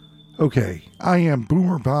 Okay, I am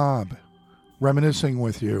Boomer Bob, reminiscing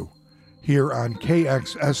with you here on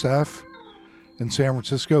KXSF in San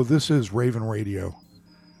Francisco. This is Ravin Radio.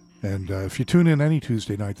 And if you tune in any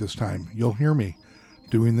Tuesday night this time, you'll hear me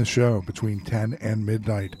doing the show between 10 and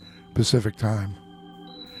midnight Pacific time.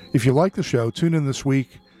 If you like the show, tune in this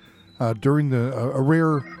week during a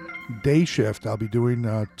rare day shift. I'll be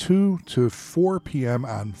doing 2 to 4 p.m.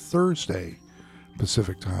 on Thursday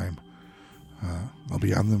Pacific time. I'll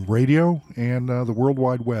be on the radio and the World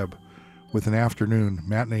Wide Web with an afternoon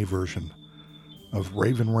matinee version of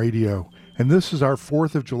Ravin Radio. And this is our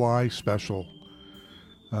 4th of July special.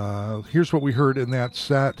 Here's what we heard in that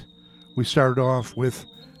set. We started off with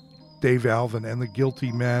Dave Alvin and the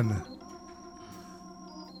Guilty Men.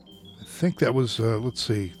 I think that was,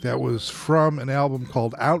 that was from an album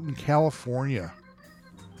called Out in California.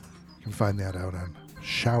 You can find that out on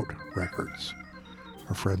Shout Records,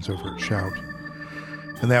 our friends over at Shout.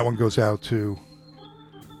 And that one goes out to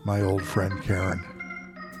my old friend Karen.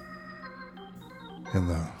 And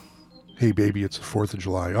the Hey Baby, It's the 4th of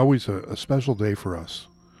July. Always a special day for us.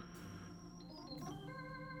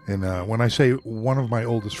 And when I say one of my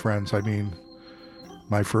oldest friends, I mean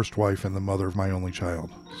my first wife and the mother of my only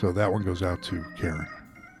child. So that one goes out to Karen.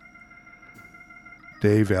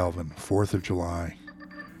 Dave Alvin, 4th of July.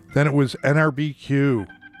 Then it was NRBQ,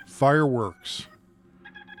 Fireworks.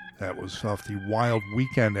 That was off the Wild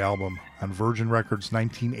Weekend album on Virgin Records,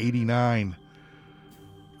 1989.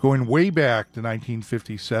 Going way back to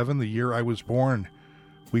 1957, the year I was born,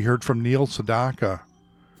 we heard from Neil Sedaka,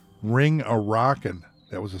 Ring a Rockin'.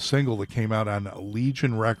 That was a single that came out on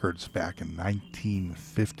Legion Records back in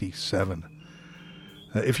 1957.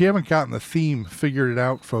 If you haven't gotten the theme figured it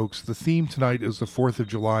out, folks, the theme tonight is the 4th of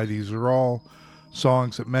July. These are all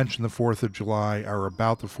songs that mention the 4th of July, are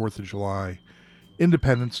about the 4th of July,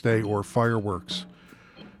 Independence Day, or fireworks.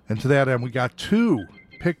 And to that end, we got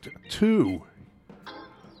picked two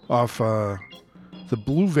off the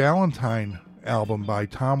Blue Valentine album by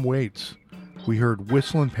Tom Waits. We heard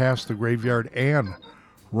Whistlin' Past the Graveyard and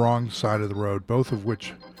Wrong Side of the Road, both of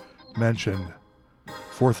which mention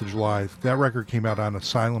 4th of July. That record came out on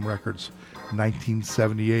Asylum Records in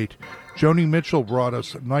 1978. Joni Mitchell brought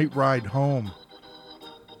us Night Ride Home.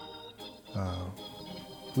 I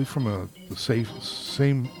believe from the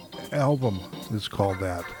same album is called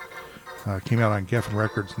that. Came out on Geffen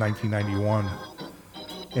Records 1991.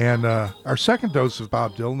 And our second dose of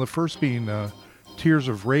Bob Dylan, the first being Tears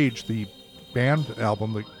of Rage, the band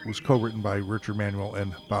album that was co-written by Richard Manuel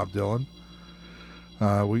and Bob Dylan.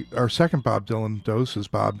 Our second Bob Dylan dose is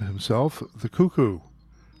Bob himself, The Cuckoo,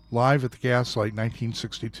 live at the Gaslight,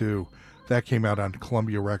 1962. That came out on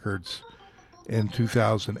Columbia Records in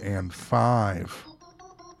 2005.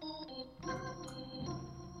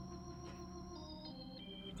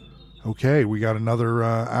 Okay, we got another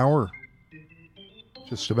hour.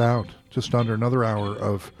 Just under another hour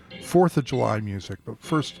of 4th of July music. But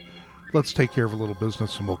first, let's take care of a little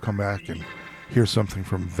business and we'll come back and hear something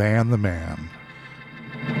from Van the Man.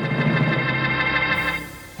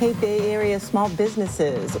 Hey, Bay Area small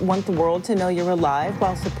businesses. Want the world to know you're alive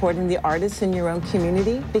while supporting the artists in your own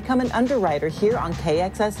community? Become an underwriter here on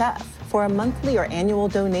KXSF. For a monthly or annual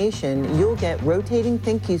donation, you'll get rotating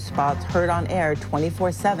thank you spots heard on air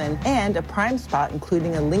 24/7 and a prime spot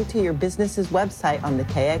including a link to your business's website on the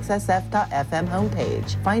KXSF.FM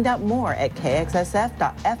homepage. Find out more at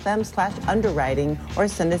KXSF.FM/underwriting or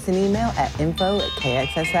send us an email at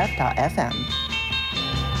info@KXSF.FM.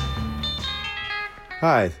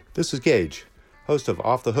 Hi, this is Gage, host of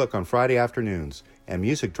Off the Hook on Friday afternoons and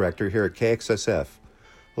music director here at KXSF.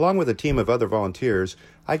 Along with a team of other volunteers,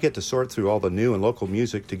 I get to sort through all the new and local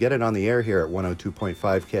music to get it on the air here at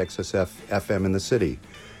 102.5 KXSF FM in the city.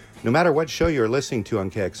 No matter what show you're listening to on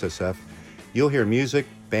KXSF, you'll hear music,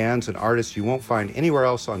 bands, and artists you won't find anywhere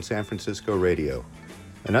else on San Francisco radio.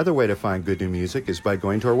 Another way to find good new music is by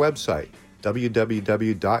going to our website,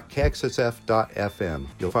 www.kxsf.fm.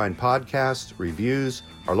 You'll find podcasts, reviews,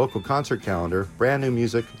 our local concert calendar, brand new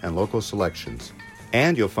music, and local selections.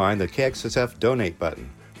 And you'll find the KXSF Donate button,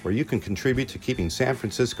 where you can contribute to keeping San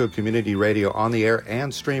Francisco Community Radio on the air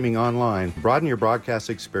and streaming online. Broaden your broadcast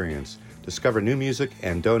experience. Discover new music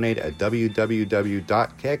and donate at www.kxsf.fm.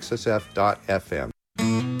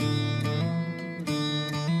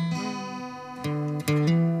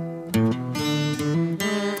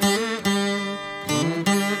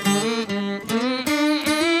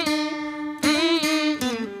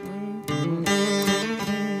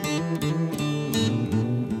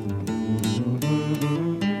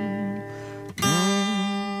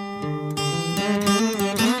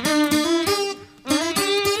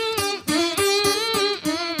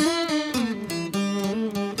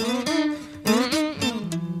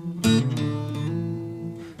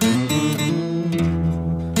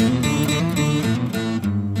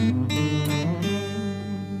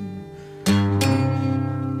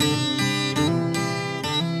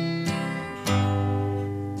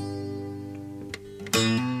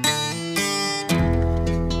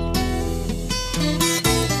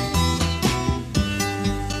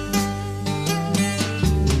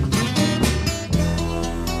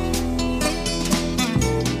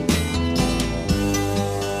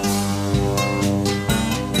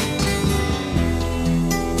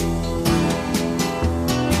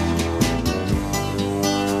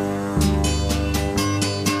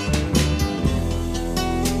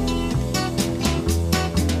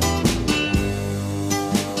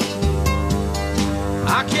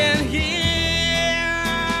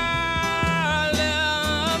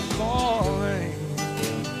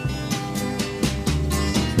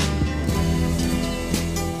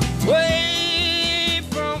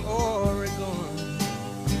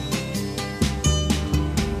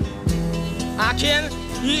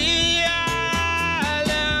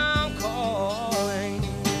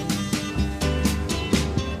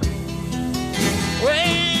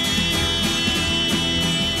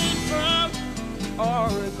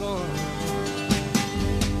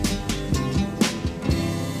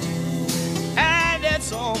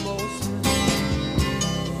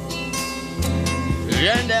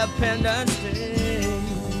 Independence Day.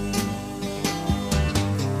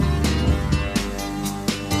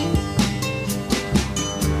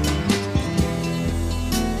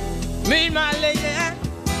 Me and my lady,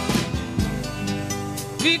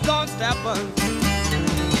 we gon' step on.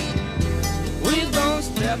 We gon'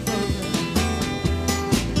 step on.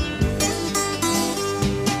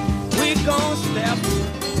 We gon' step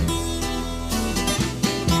on.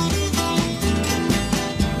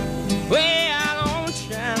 Way out on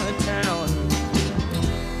Chinatown.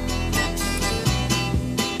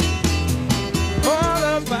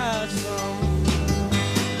 All about some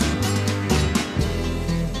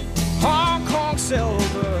Hong Kong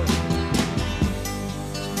silver.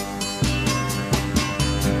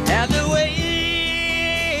 At the waiting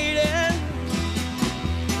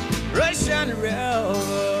Russian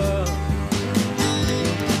river.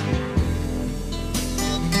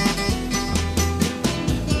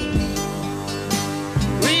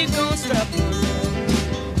 We gon' step around.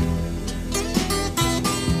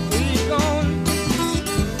 We gon'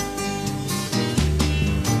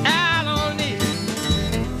 out on it,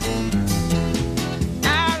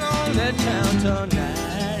 out on the town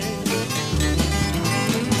tonight.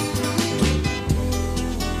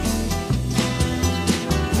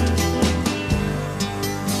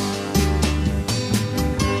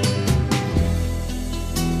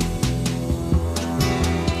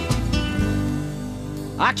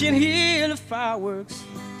 I can hear the fireworks.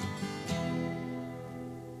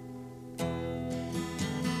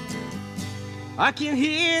 I can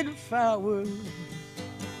hear the fireworks.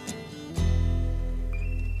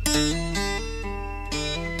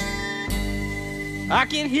 I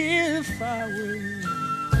can hear the fireworks.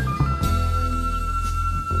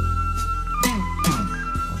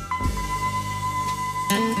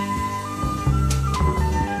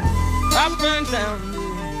 Up and down.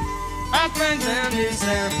 Up and down in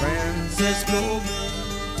San Francisco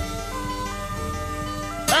Bay.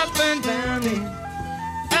 Up and down in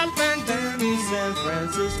San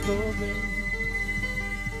Francisco Bay.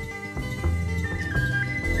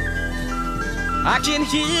 I can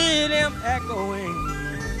hear them echoing.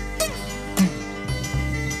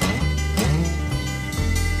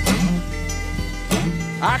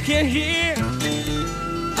 I can hear them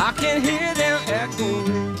echoing. I can hear them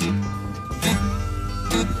echoing.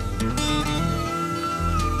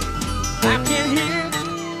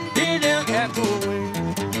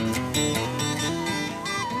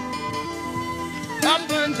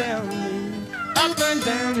 Up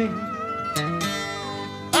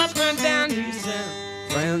and down in San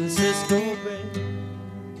Francisco Bay.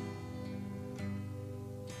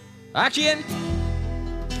 I can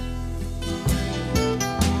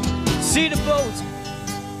see the boats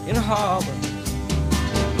in the harbor.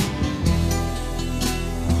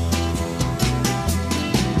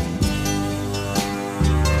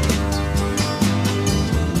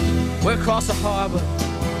 We're across the harbor,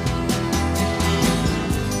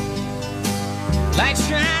 lights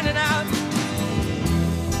shining out,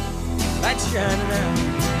 lights shining out.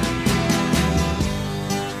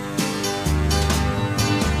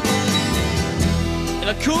 In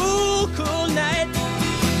a cool, cool night,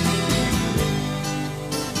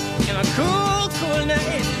 in a cool, cool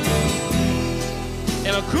night,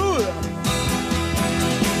 in a cool,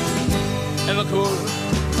 in a cool,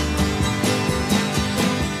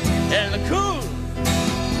 in a cool,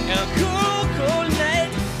 in a cool, cool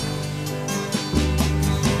night.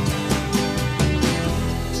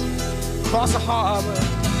 Across the harbor,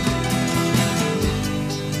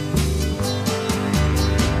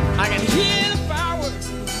 I can hear the fireworks.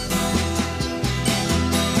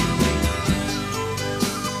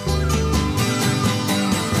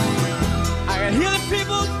 I can hear the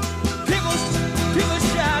people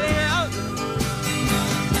shouting out.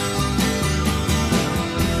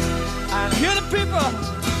 I can hear the people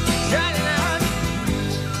shouting out.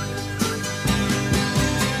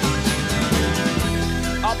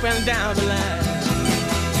 Up and down the line,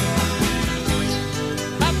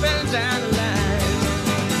 up and down the line,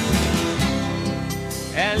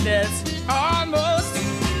 and it's almost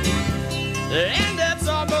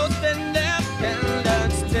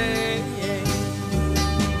Independence Day.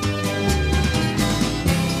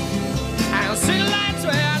 I can see the lights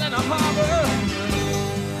way out in the harbor,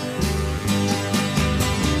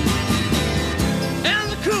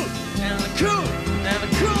 and the cool, and the cool, and the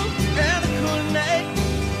cool, and the cool night.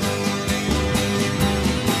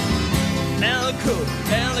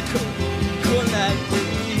 And the cool, cool night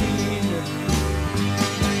breeze.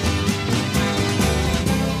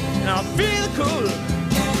 And I feel the cool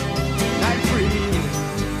night breeze.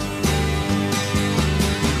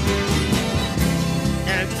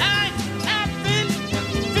 And I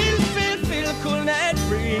feel the cool night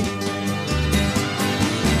breeze.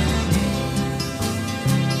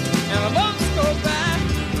 And the boats go by.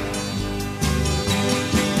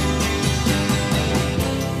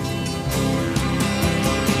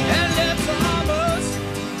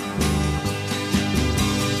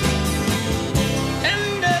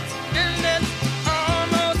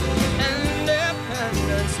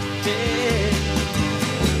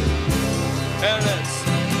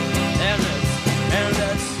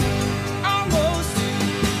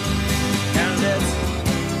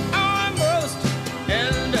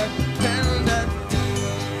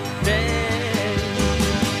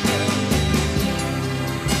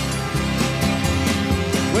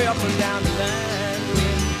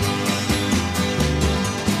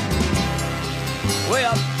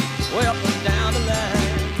 Way up and down the line.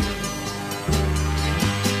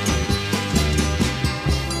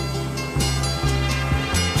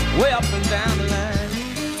 Way up and down the line.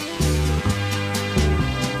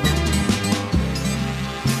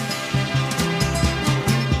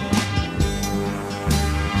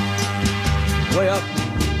 Way up.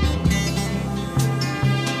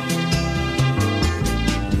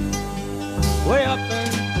 Way up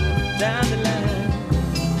and down the line.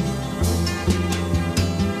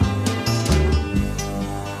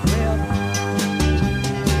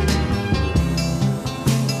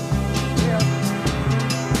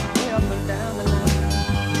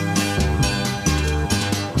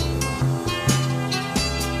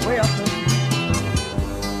 Way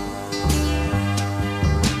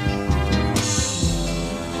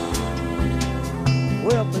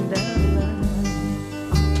up and down.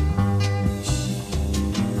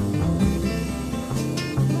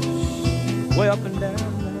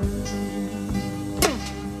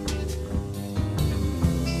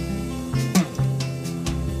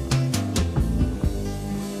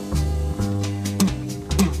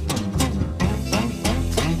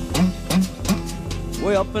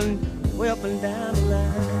 Way up and down the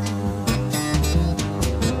line.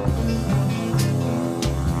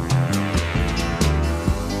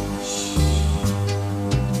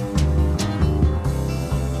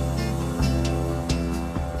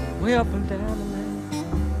 Way up and down the line.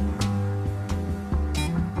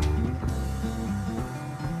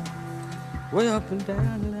 Way up and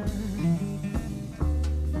down the line.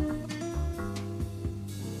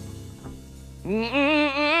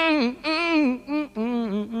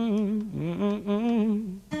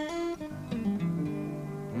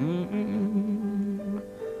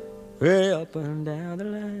 Way up and down the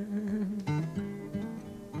line.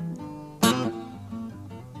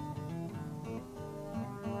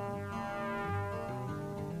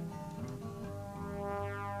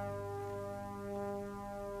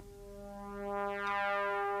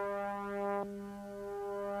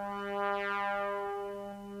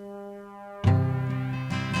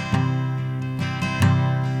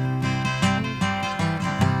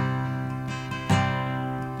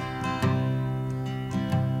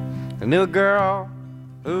 I knew a girl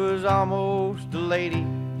who was almost a lady.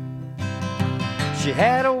 She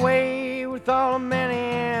had a way with all the men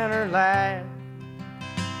in her life.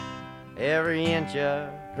 Every inch of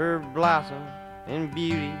her blossom and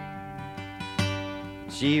beauty.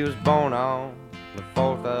 She was born on the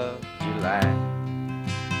 4th of July.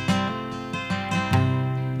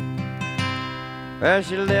 Well,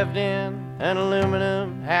 she lived in an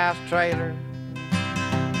aluminum house trailer,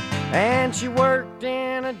 and she worked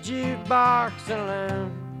in a jukebox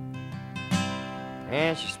saloon.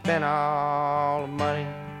 And she spent all the money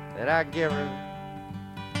that I give her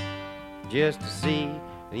just to see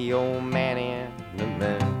the old man in the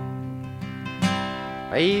moon.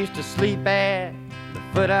 I used to sleep at the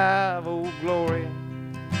foot of Old Glory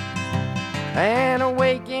and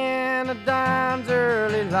awake in the dawn's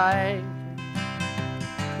early light.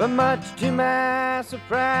 But much to my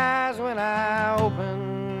surprise, when I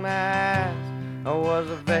opened my eyes, I was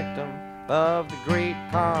a victim of the great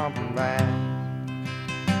compromise.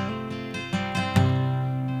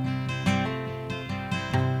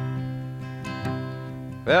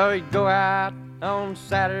 Well, we'd go out on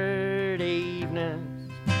Saturday evenings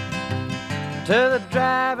to the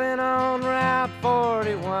drive-in on Route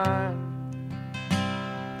 41.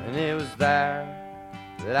 And it was there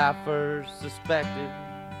that I first suspected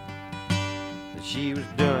that she was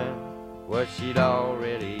doing what she'd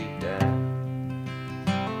already done.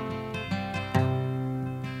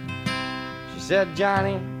 She said,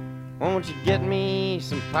 "Johnny, won't you get me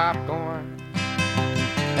some popcorn?"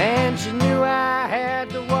 And she knew I had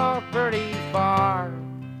to walk pretty far.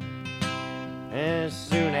 And as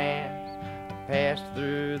soon as I passed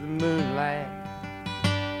through the moonlight,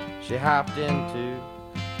 she hopped into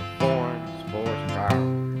a foreign sports car.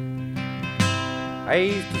 I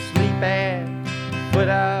used to sleep at the foot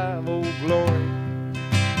of Old Glory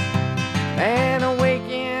and awake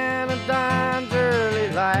in the dawn's early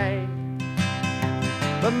light.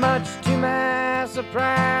 But much to my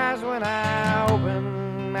surprise, when I opened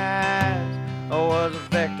my eyes, I was a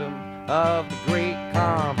victim of the great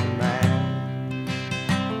compromise.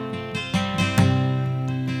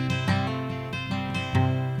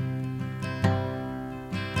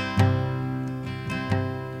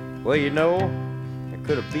 Well, you know, I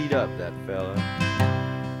could have beat up that fella,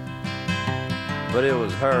 but it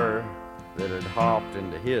was her that had hopped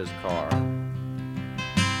into his car.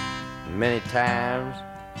 And many times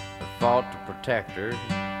I fought to protect her,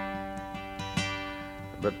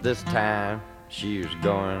 but this time she was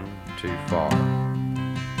going too far.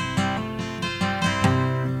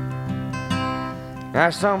 Now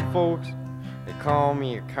some folks, they call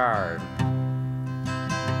me a coward,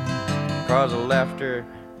 'cause I left her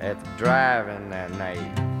at the drive-in that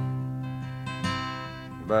night.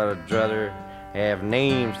 But I'd rather have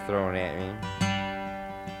names thrown at me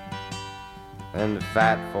than to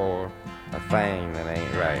fight for a thing that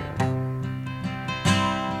ain't right.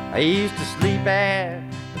 I used to sleep at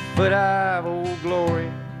the foot of Old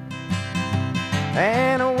Glory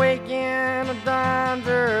and awake in the dawn's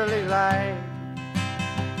early light.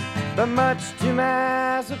 But much to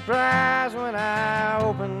my surprise, when I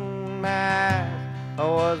opened my eyes, I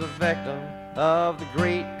was a victim of the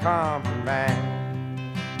great compromise.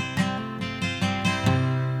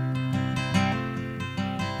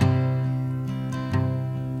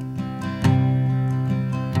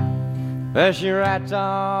 Well, she writes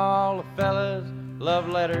all the fellas love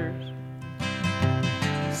letters,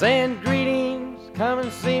 saying greetings, come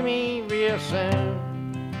and see me real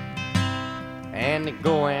soon. And they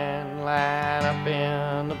go and line up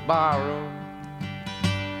in the barroom,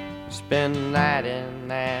 spend the night in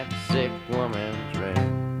that sick woman's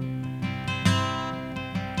room.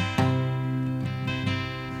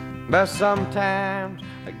 But sometimes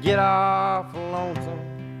I get awful lonesome,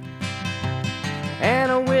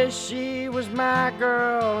 and I wish she was my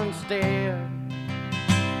girl instead.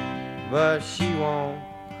 But she won't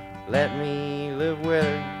let me live with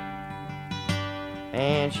her,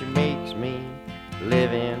 and she makes me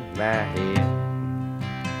live in my head.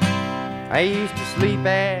 I used to sleep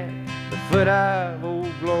at the foot of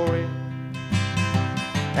Old Glory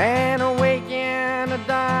and awake in the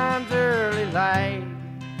dawn's early light.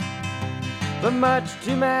 But much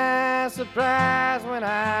to my surprise, when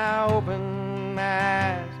I opened my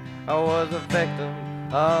eyes, I was a victim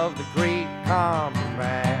of the great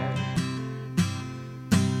compromise.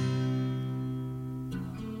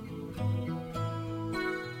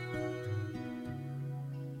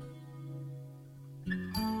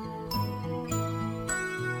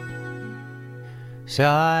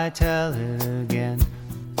 Shall I tell it again,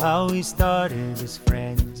 how we started as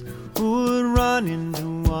friends, who would run into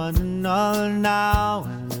one another now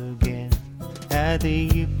and again? at the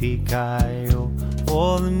Yippee-Ki-Yo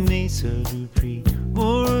or the Mesa Dupree,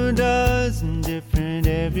 or a dozen different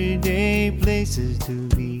everyday places to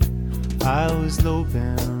be. I was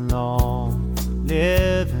loping along,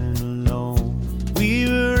 living alone. We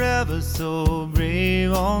were ever so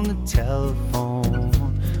brave on the telephone.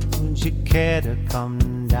 Would you care to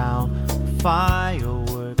come down?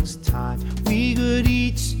 Fireworks time. We could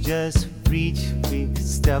each just reach, we could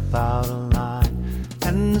step out of line.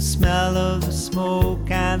 And the smell of the smoke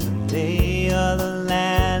and the lay of the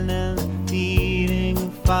land and the beating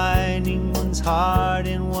and finding one's heart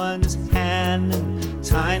in one's hand, and the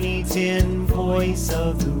tiny tin voice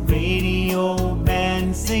of the radio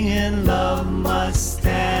band singing love must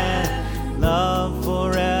stand, love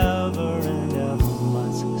forever and ever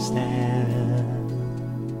must stand.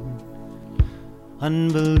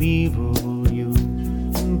 Unbelievable you,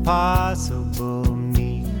 impossible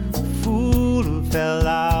me, a fool who fell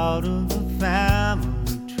out of the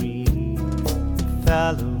family tree, the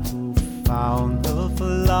fellow who found the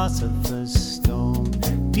philosopher's stone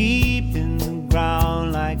deep in the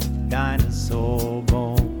ground like a dinosaur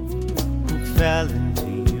bone, who fell into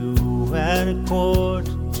you at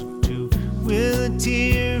 1:45 with a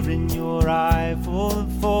tear in your eye for the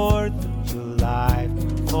 4th of July,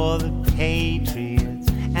 for the Patriots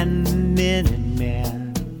and the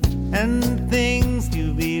Minutemen, and things you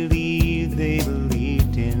believe they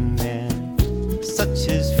believed in then, such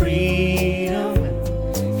as freedom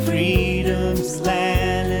and freedom's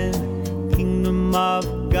land and the kingdom of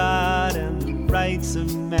God and the rights of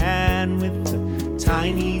man, with the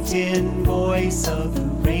tiny tin voice of the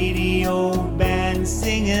radio band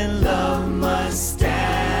singing love must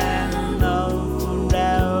stand, love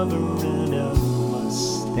forever and ever must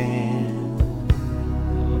stand.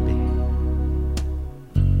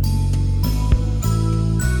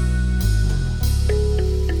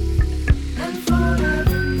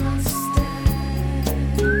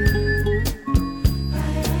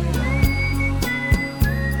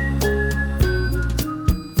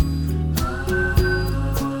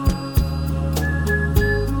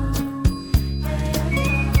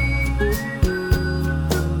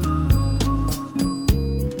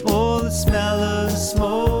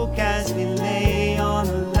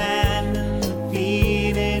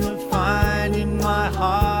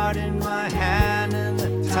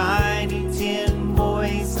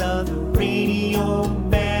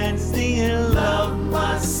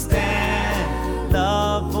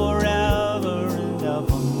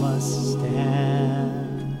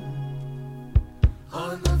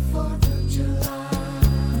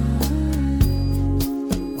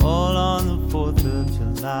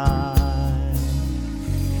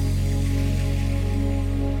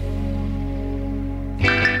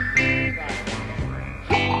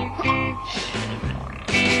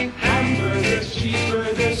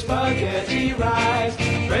 Spaghetti rice,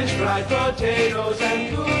 French fried potatoes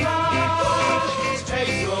and goulash,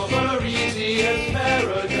 eggs over easy,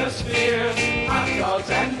 asparagus spears, hot dogs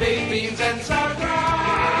and baked beans and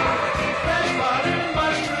sauerkraut, fresh buttered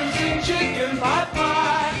mushrooms and chicken pot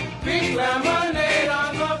pie, pink lemonade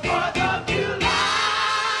on the 4th of July.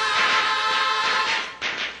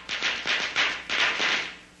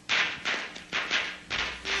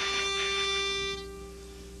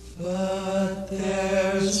 But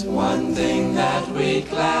there's one thing that we'd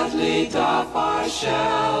gladly doff our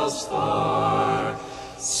shells for,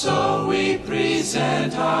 so we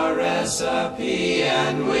present our recipe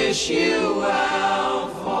and wish you well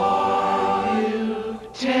for. You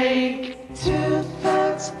take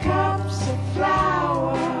 2/3 cups of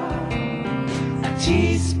flour, a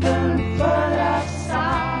teaspoonful of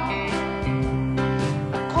salt,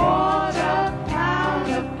 a 1/4 pound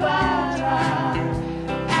of butter,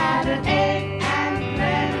 add an egg and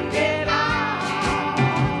blend it all.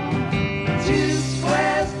 2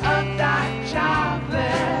 squares of dark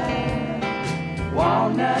chocolate,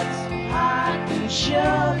 walnuts, hot and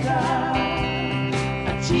sugar,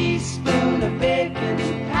 a teaspoon of baking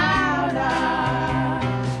powder,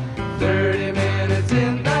 30 minutes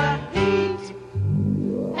in the heat,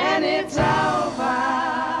 and it's over.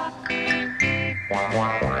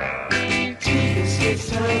 Chicken sticks,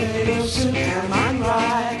 tomato soup, ham on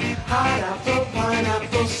rye, hot apple,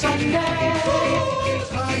 pineapple sundae,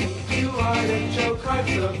 honeydew, artichoke,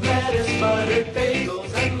 hearts of lettuce, buttered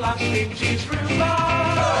bagels, and lox cream cheese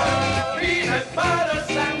rhubarb, peanut butter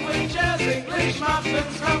sandwiches, English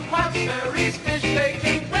muffins, kumquats, berries, fish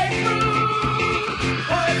bacon, grapefruit,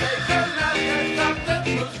 boiled eggs, banana, chocolate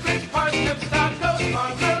mousse, grits, parsnips, tacos,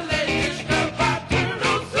 marmalade, fish kebab,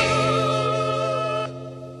 turtle soup.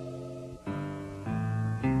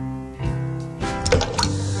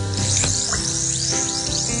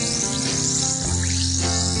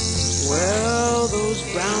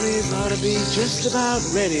 those brownies ought to be just about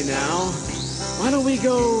ready now. Why don't we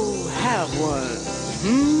go have one?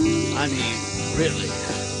 I mean, really.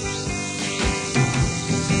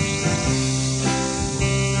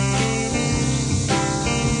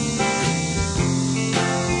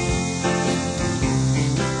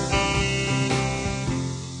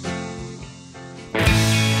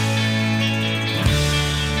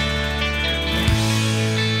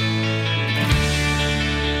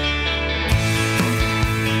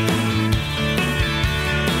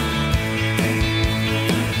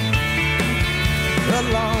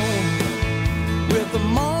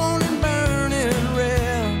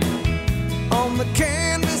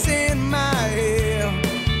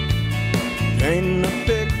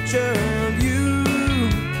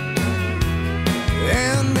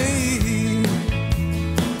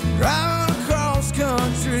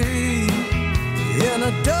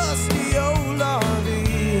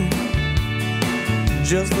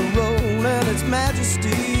 Just the road and its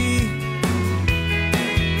majesty.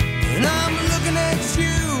 And I'm looking at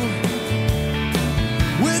you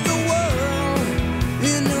with the world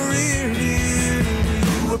in the rear view.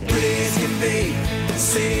 You were pretty as can be,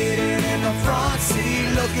 sitting in the front seat,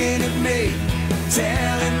 looking at me,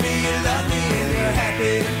 telling me you love me and you're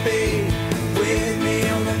happy to be with me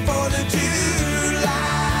on the 4th of July.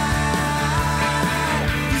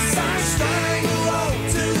 You saw a strangle roll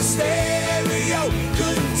to the stereo.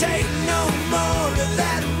 Couldn't take no more of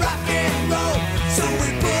that rock and roll, so we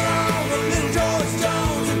put on the little George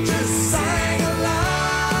Jones and just sang along.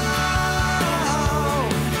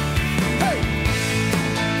 Hey!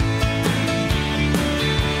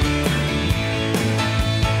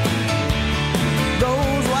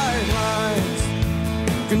 Those white lines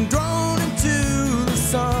can drawn into the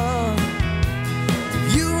sun.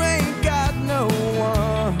 You ain't got no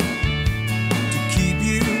one to keep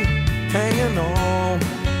you hanging on.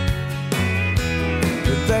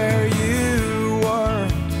 There you were,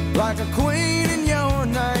 like a queen in your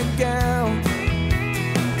nightgown,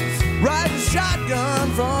 riding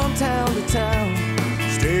shotgun from town to town,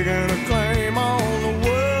 staking a claim on the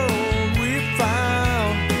world we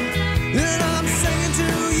found. And I'm singing to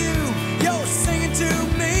you, you're singing to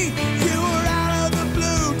me. You were out of the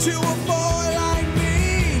blue to a boy like me.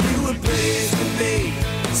 You were pretty as can be,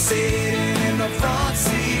 sitting in the front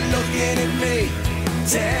seat, looking at me,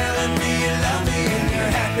 telling me you love me and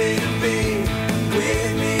you're happy to be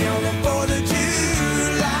with me on the 4th of July.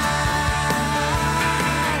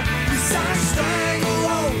 You saw a strangle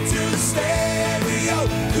roll to the stereo.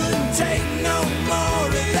 Couldn't take no more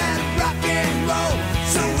of that rock and roll,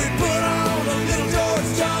 so we put on a little George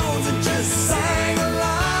Jones and just sang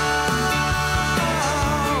along.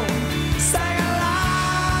 Sang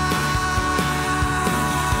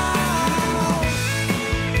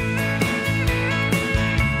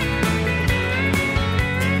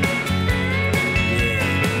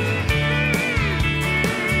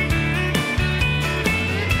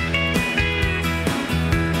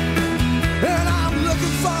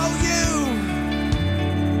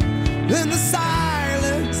in the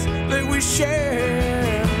silence that we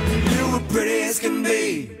share. You were pretty as can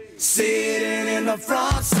be, sitting in the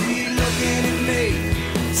front seat, looking at me,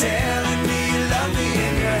 telling me you love me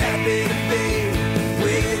and you're happy to be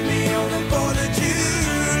with me on the 4th of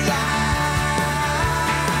July.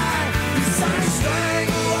 You saw a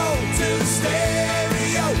strangle roll to the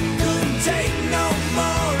stereo. Couldn't take no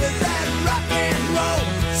more of that rock and roll,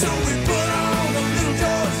 so we put on a little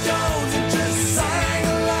George Jones and just sang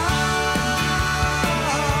along.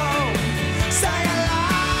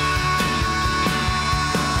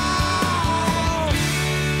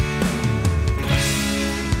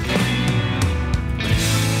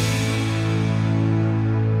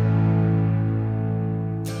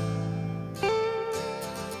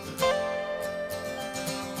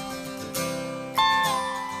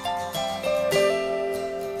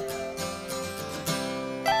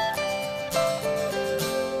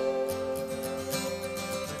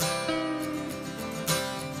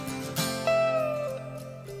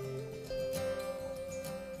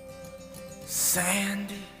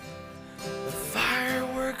 Sandy, the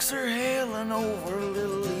fireworks are hailing over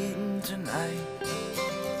Little Eden tonight,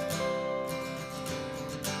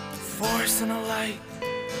 forcing a light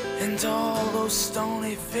into all those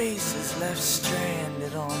stony faces left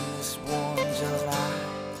stranded on this warm July.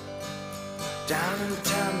 Down in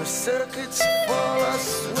town the circuits full of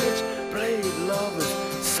switchblade lovers,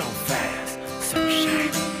 so fast, so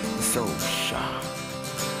shiny, so sharp.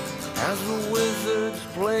 As the wizards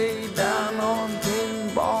play down on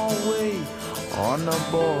Pinball Way, on the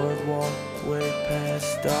boardwalk way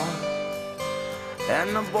past dark.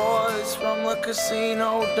 And the boys from the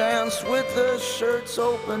casino dance with their shirts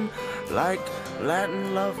open like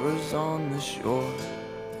Latin lovers on the shore,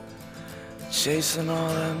 chasing all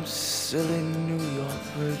them silly New York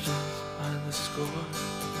virgins by the score.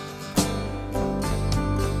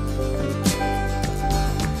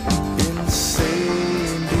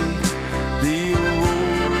 Insane, the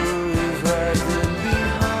aurora is rising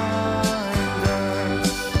behind us.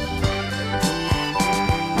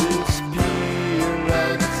 This pier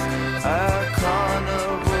lights our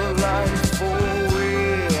carnival life forever.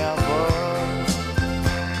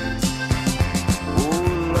 Oh,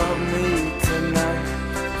 love me tonight,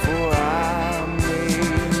 for I may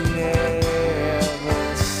never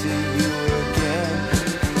see you again.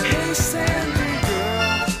 Hey, Sandy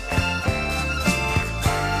girl,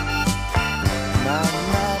 my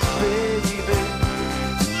baby.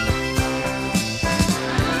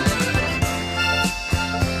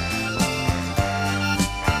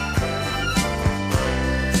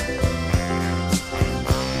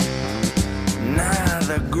 Now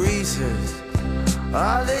the greasers,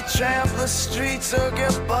 they tramp the streets or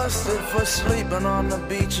get busted for sleeping on the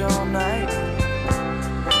beach all night.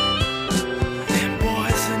 Them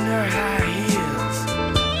boys in their high heels,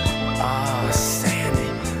 Sandy,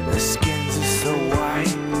 their skins are so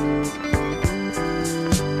white.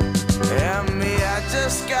 And me, I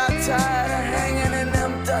just got tired of hanging in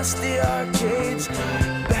them dusty arcades,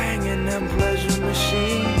 banging them pleasure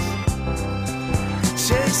machines,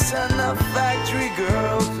 chasing the factory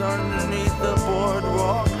girls underneath the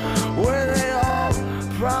boardwalk, where they all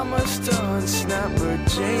promised to unsnap her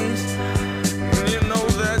jeans. You know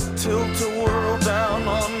that tilt-a-whirl down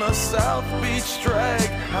on the South Beach drag?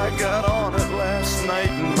 I got on it last night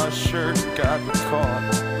and my shirt got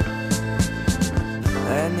caught,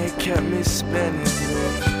 and it kept me spinning.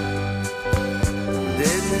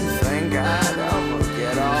 Didn't think I'd ever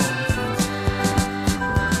get off.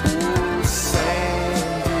 Ooh, Sandy,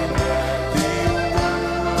 the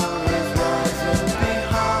aurora is rising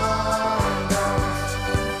behind us.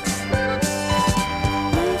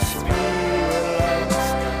 This pier lights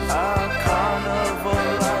our carnival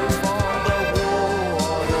life on the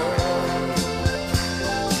water,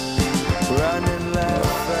 running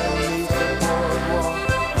laughing beneath the boardwalk,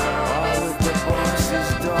 all with the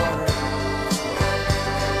boss's daughter.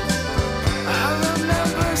 I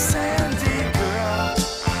remember Sandy girl,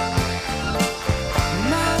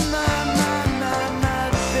 my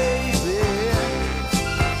baby.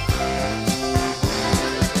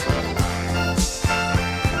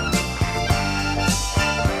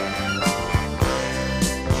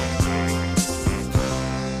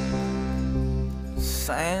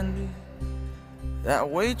 Sandy, that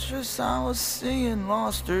waitress I was seeing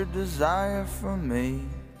lost her desire for me.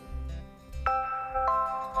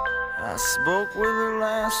 I spoke with her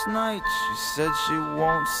last night. She said she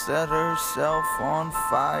won't set herself on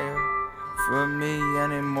fire for me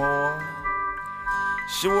anymore.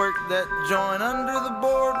 She worked that joint under the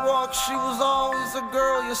boardwalk. She was always a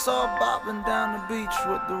girl you saw bopping down the beach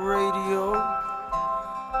with the radio.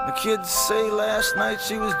 The kids say last night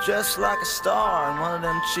she was dressed like a star in one of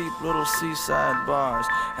them cheap little seaside bars.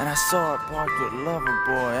 And I saw her parked with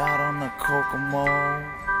Loverboy out on the Kokomo.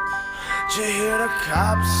 Did you hear the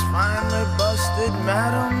cops finally busted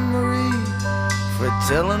Madame Marie for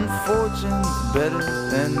telling fortunes better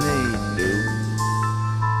than they do?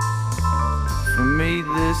 For me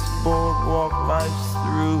this boardwalk life's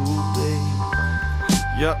through, babe.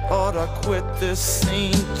 You ought to quit this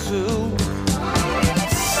scene too.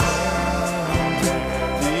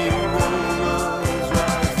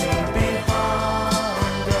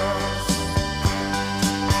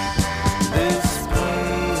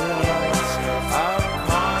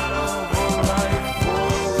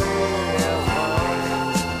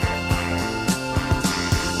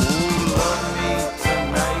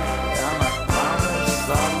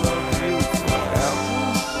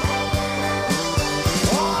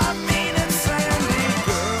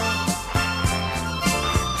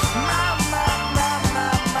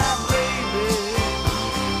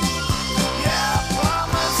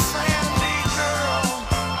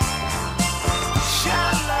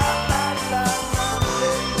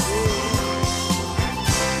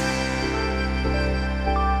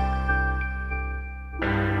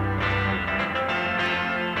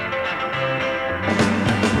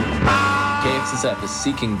 KXSF is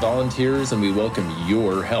seeking volunteers and we welcome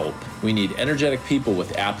your help. We need energetic people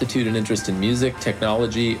with aptitude and interest in music,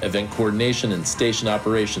 technology, event coordination, and station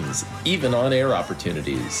operations, even on-air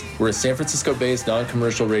opportunities. We're a San Francisco-based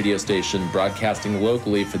non-commercial radio station broadcasting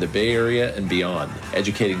locally for the Bay Area and beyond,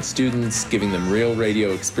 educating students, giving them real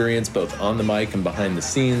radio experience both on the mic and behind the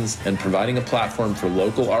scenes, and providing a platform for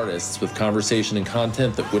local artists with conversation and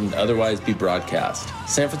content that wouldn't otherwise be broadcast.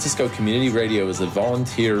 San Francisco Community Radio is a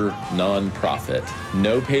volunteer non-profit.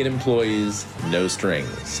 No paid employees, no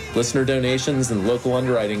strings. Listener donations and local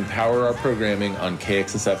underwriting power our programming on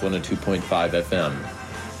KXSF 102.5 FM.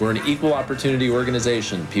 We're an equal opportunity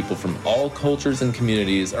organization. People from all cultures and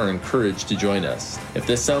communities are encouraged to join us. If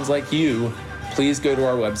this sounds like you, please go to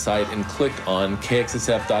our website and click on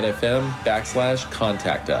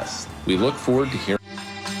kxsf.fm/contact us. We look forward to hearing.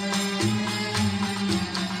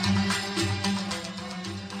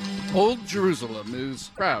 Old Jerusalem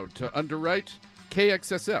is proud to underwrite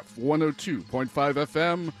KXSF 102.5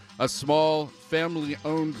 FM, a small,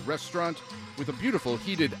 family-owned restaurant with a beautiful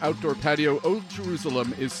heated outdoor patio. Old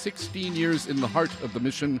Jerusalem is 16 years in the heart of the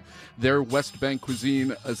mission. Their West Bank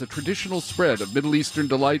cuisine is a traditional spread of Middle Eastern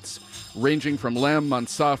delights, ranging from lamb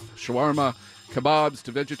mansaf, shawarma, kebabs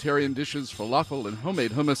to vegetarian dishes, falafel, and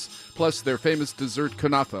homemade hummus, plus their famous dessert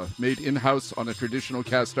kunafa, made in-house on a traditional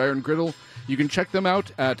cast iron griddle. You can check them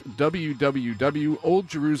out at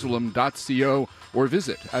www.oldjerusalem.co or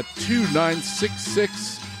visit at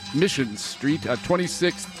 2966 Mission Street at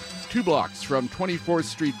 26th, 2 blocks from 24th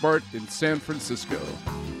Street BART in San Francisco.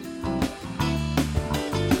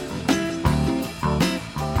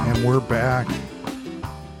 And we're back.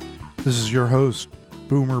 This is your host,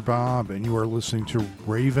 Boomer Bob, and you are listening to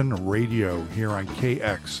Ravin Radio here on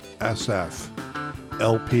KXSF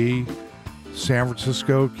LP, San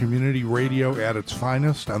Francisco Community Radio at its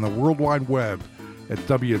finest on the World Wide Web at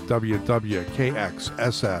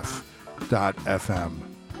www.kxsf.fm.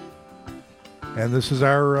 And this is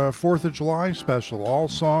our 4th of July special. All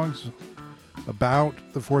songs about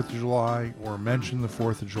the 4th of July or mention the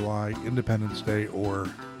 4th of July, Independence Day, or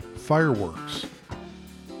fireworks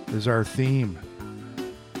is our theme.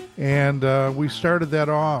 And we started that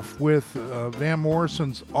off with Van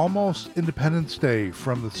Morrison's Almost Independence Day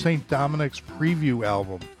from the St. Dominic's Preview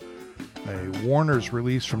album, a Warner's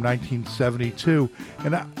release from 1972.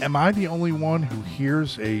 And am I the only one who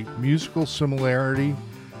hears a musical similarity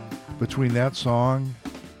between that song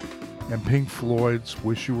and Pink Floyd's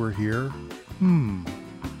Wish You Were Here?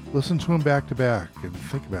 Listen to them back to back and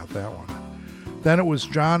think about that one. Then it was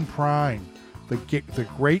John Prine, The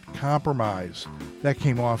Great Compromise. That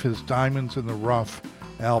came off his Diamonds in the Rough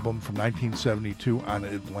album from 1972 on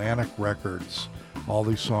Atlantic Records. All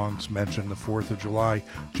these songs mention the 4th of July.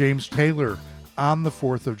 James Taylor, On the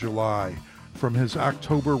 4th of July, from his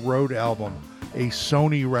October Road album, a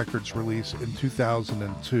Sony Records release in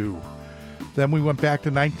 2002. Then we went back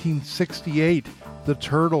to 1968, The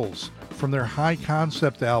Turtles, from their High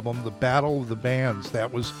Concept album, The Battle of the Bands.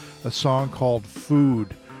 That was a song called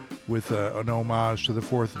Food, with an homage to the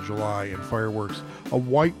 4th of July and fireworks. A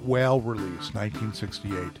White Whale release,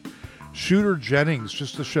 1968. Shooter Jennings,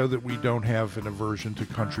 just to show that we don't have an aversion to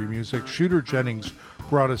country music, Shooter Jennings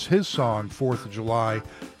brought us his song, 4th of July.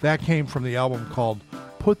 That came from the album called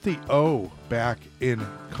Put the O Back in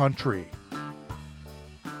Country.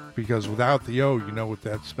 Because without the O, you know what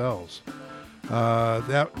that spells.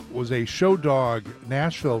 That was a Show Dog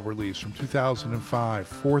Nashville release from 2005,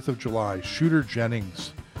 4th of July, Shooter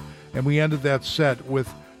Jennings. And we ended that set with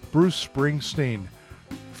Bruce Springsteen,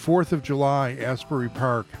 4th of July, Asbury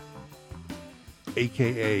Park,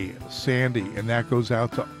 a.k.a. Sandy. And that goes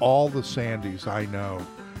out to all the Sandys I know.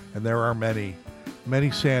 And there are many,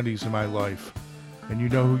 many Sandys in my life. And you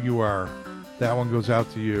know who you are. That one goes out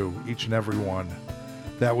to you, each and every one.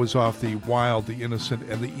 That was off the Wild, the Innocent,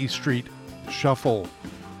 and the E.STREET Shuffle,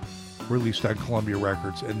 released on Columbia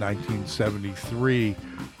Records in 1973.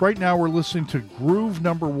 Right now we're listening to Groove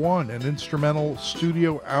Number 1, an instrumental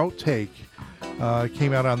studio outtake.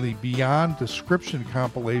 Came out on the Beyond Description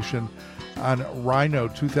compilation on Rhino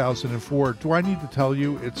 2004. Do I need to tell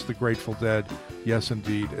you it's the Grateful Dead? Yes,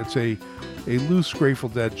 indeed. It's a loose Grateful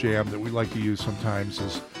Dead jam that we like to use sometimes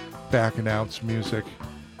as back announce music.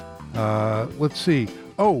 Let's see.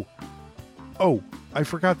 Oh, I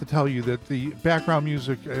forgot to tell you that the background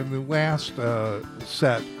music in the last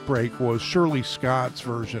set break was Shirley Scott's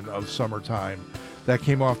version of Summertime. That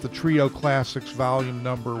came off the Trio Classics Volume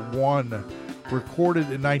Number 1, recorded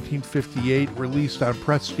in 1958, released on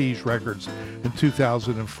Prestige Records in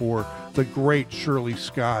 2004. The great Shirley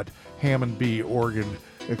Scott, Hammond B organ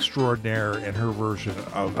extraordinaire, in her version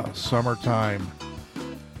of Summertime.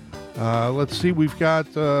 Let's see, we've got...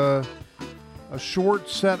 a short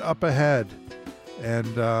set up ahead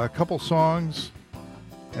and a couple songs,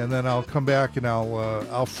 and then I'll come back and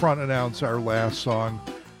I'll front announce our last song.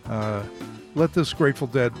 Let this Grateful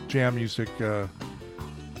Dead jam music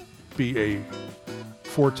be a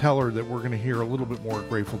foreteller that we're going to hear a little bit more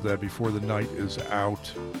Grateful Dead before the night is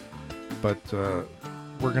out. But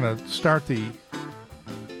we're going to start the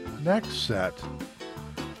next set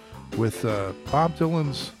with Bob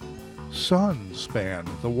Dylan's son's band,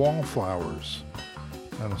 the Wallflowers,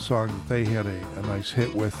 and a song that they had a nice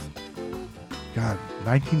hit with. God,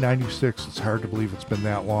 1996, it's hard to believe it's been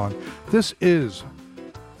that long. This is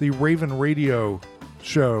the Ravin Radio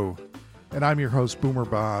Show, and I'm your host, Boomer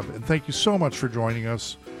Bob, and thank you so much for joining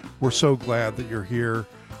us. We're so glad that you're here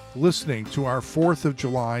listening to our 4th of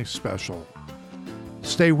July special.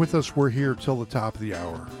 Stay with us. We're here till the top of the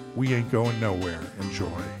hour. We ain't going nowhere. Enjoy.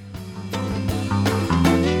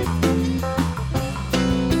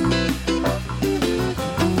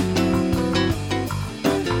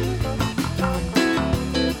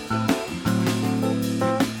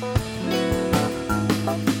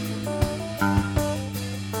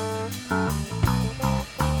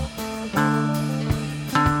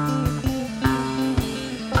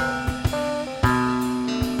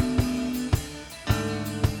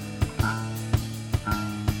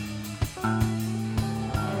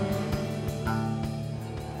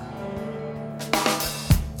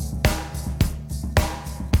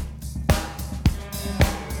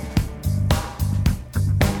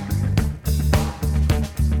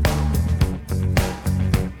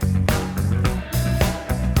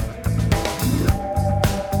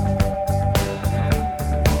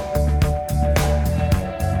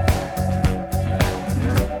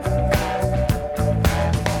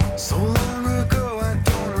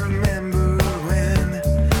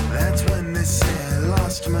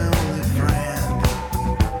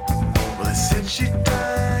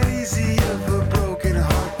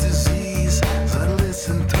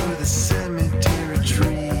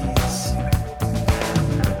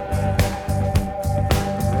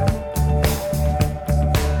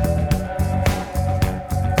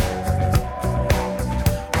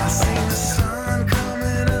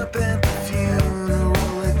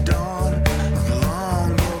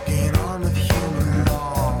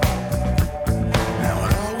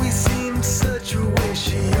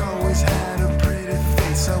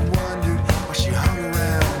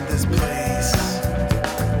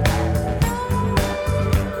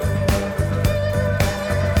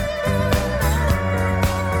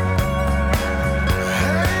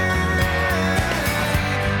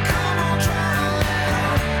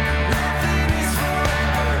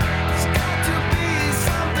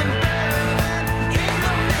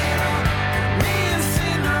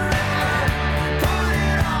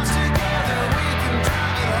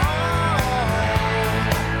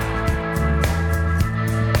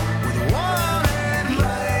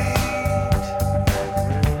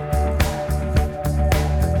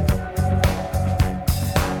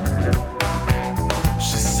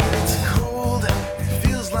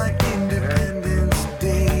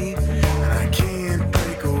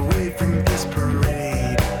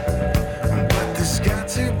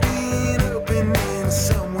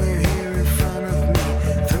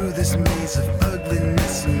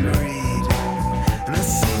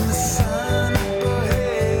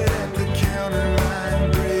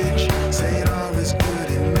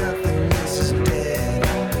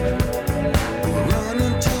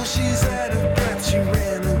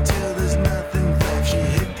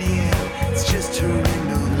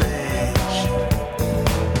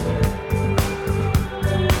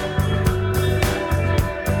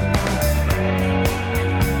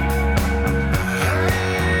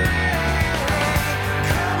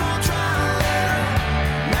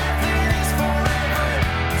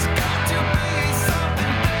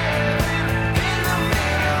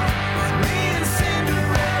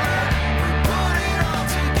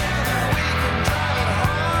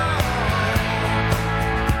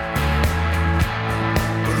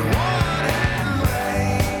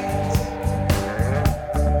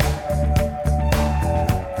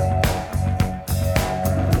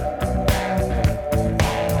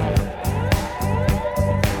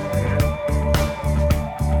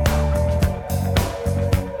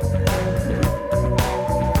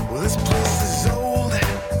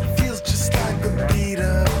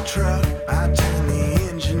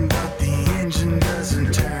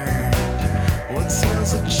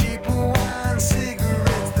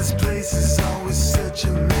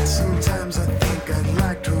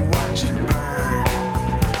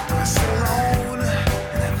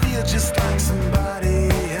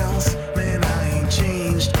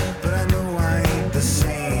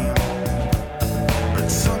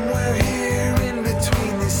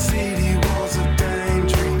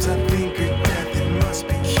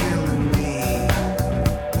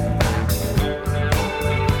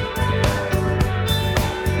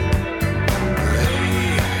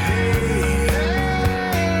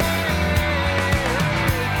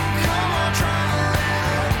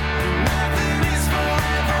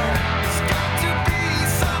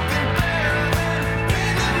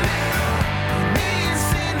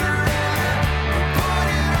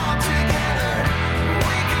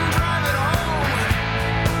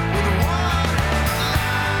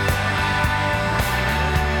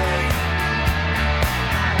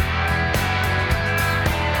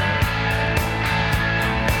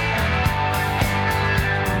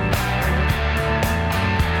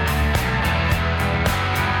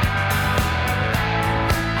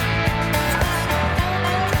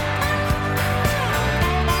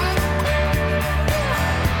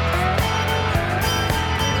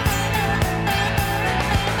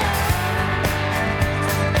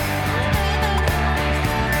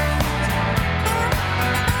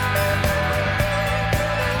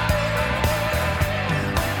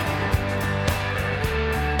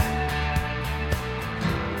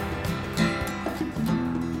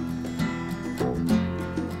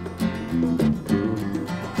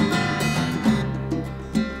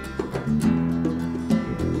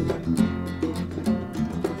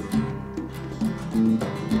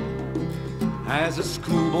 As a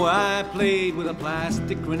schoolboy I played with a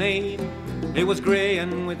plastic grenade. It was gray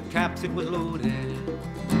and with caps it was loaded.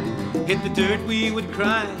 Hit the dirt we would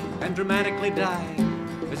cry and dramatically die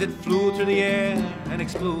as it flew through the air and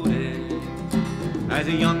exploded. As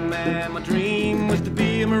a young man my dream was to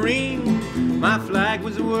be a Marine. My flag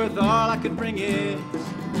was worth all I could bring it.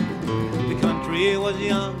 The country was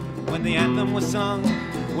young when the anthem was sung.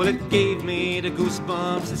 Well, it gave me the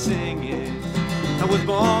goosebumps to sing it. I was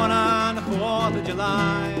born on the 4th of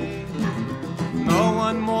July. No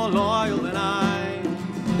one more loyal than I.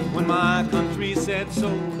 When my country said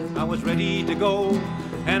so, I was ready to go,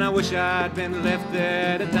 and I wish I'd been left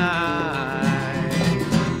there to die.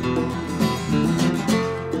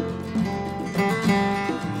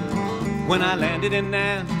 When I landed in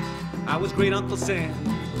Nan, I was Great Uncle Sam.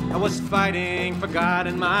 I was fighting for God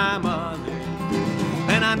and my mother,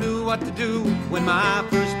 and I knew what to do when my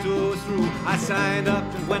first tour was through. I signed up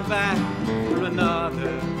and went back for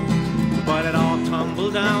another. But it all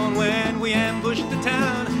tumbled down when we ambushed the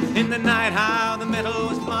town. In the night, how the metal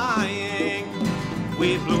was flying.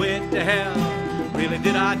 We blew it to hell, really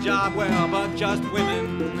did our job well, but just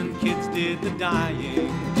women and kids did the dying.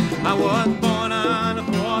 I was born on the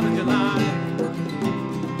 4th of July.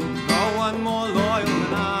 No one more loyal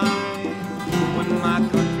than I. When my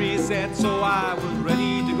country said so, I was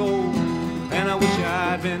ready to go, and I wish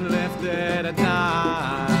I'd been left there to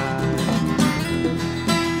die.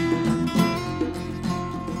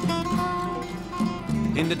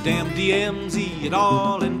 In the damn DMZ, it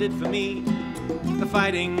all ended for me. The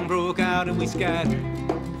fighting broke out and we scattered.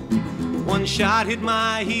 One shot hit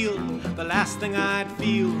my heel, the last thing I'd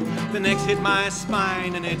feel. The next hit my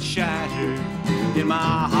spine and it shattered. In my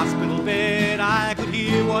hospital bed I could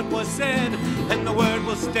hear what was said, and the word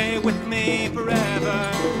will stay with me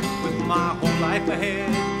forever. With my whole life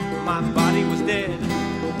ahead, my body was dead,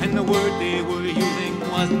 and the word they were using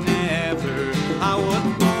was never. I was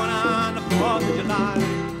born on the 4th of July.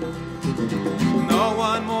 No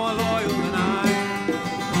one more loyal than I.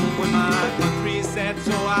 When my country said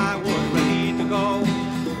so, I was ready to go,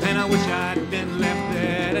 and I wish I'd been left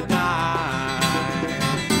there to die.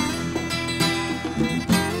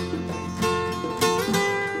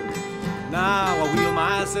 Now I wheel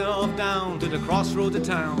myself down to the crossroads of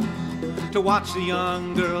town to watch the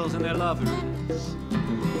young girls and their lovers.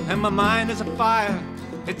 And my mind is afire,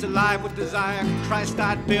 it's alive with desire. Christ,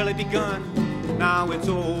 I'd barely begun, now it's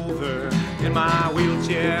over. In my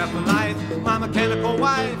wheelchair for life, my mechanical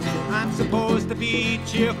wife, I'm supposed to be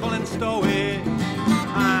cheerful and stoic.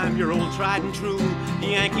 I'm your old tried and true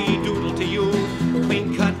Yankee Doodle to you,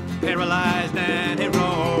 clean cut, paralyzed and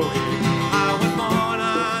heroic. I was born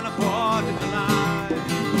on the 4th of July.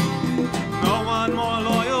 No one more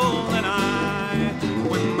loyal than I.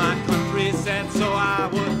 When my country said so, I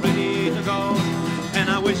was ready to go, and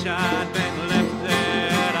I wish I'd been left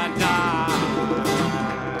there to die.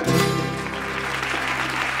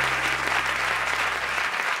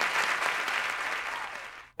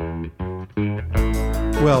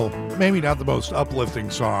 Well, maybe not the most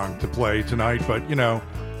uplifting song to play tonight, but, you know,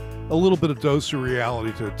 a little bit of dose of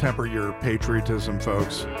reality to temper your patriotism,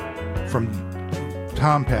 folks. From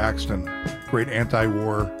Tom Paxton, great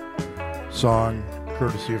anti-war song,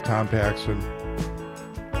 courtesy of Tom Paxton.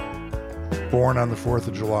 Born on the 4th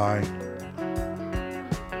of July.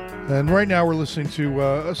 And right now we're listening to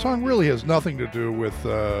a song really has nothing to do with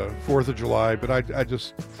 4th of July, but I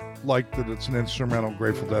just like that it's an instrumental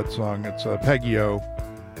Grateful Dead song. It's Peggy-O.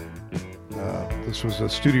 This was a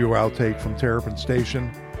studio outtake from Terrapin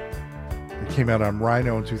Station. It came out on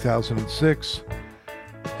Rhino in 2006.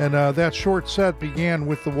 And that short set began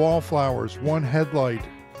with the Wallflowers, One Headlight,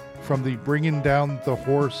 from the Bringing Down the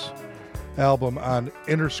Horse album on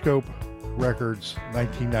Interscope Records,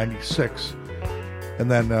 1996.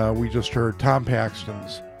 And then we just heard Tom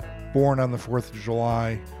Paxton's Born on the 4th of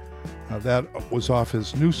July. That was off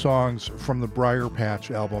his New Songs from the Briar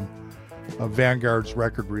Patch album, Vanguard's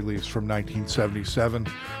record release from 1977.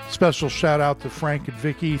 Special shout out to Frank and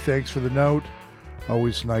Vicky. Thanks for the note.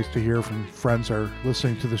 Always nice to hear from friends who are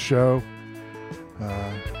listening to the show.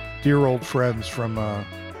 Dear old friends from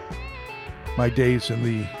my days in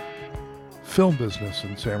the film business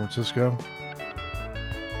in San Francisco.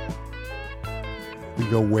 We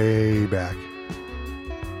go way back.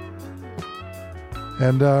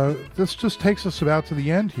 And this just takes us about to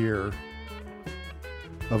the end here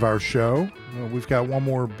of our show. We've got one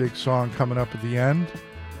more big song coming up at the end.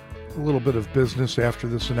 A little bit of business after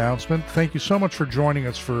this announcement. Thank you so much for joining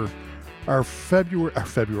us for our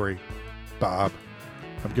February, Bob.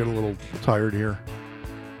 I'm getting a little tired here.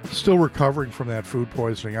 Still recovering from that food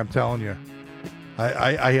poisoning, I'm telling you.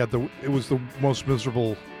 It was the most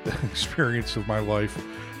miserable experience of my life,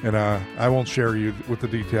 and I won't share you with the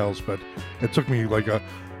details, but it took me one of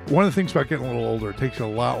the things about getting a little older, it takes you a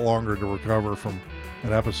lot longer to recover from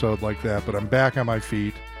an episode like that, but I'm back on my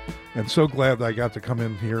feet, and so glad that I got to come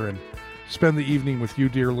in here and spend the evening with you,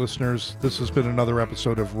 dear listeners. This has been another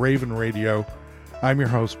episode of Ravin Radio. I'm your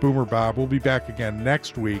host, Boomer Bob. We'll be back again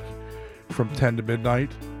next week from 10 to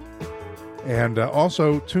midnight. And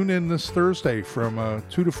also tune in this Thursday from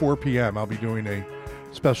 2 to 4 p.m. I'll be doing a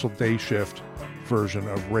special day shift version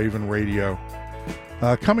of Ravin Radio.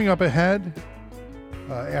 Coming up ahead,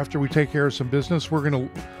 after we take care of some business, we're going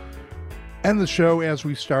to end the show as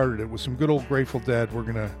we started it with some good old Grateful Dead. We're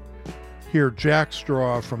going to hear Jack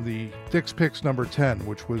Straw from the Dick's Picks number 10,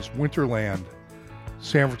 which was Winterland,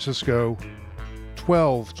 San Francisco,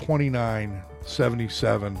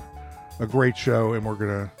 12/29/77. A great show, and we're going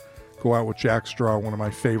to go out with Jack Straw, one of my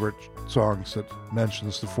favorite songs that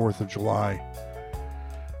mentions the 4th of July.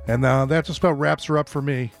 And that just about wraps her up for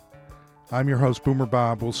me. I'm your host, Boomer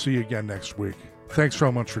Bob. We'll see you again next week. Thanks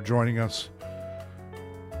so much for joining us.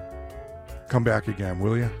 Come back again,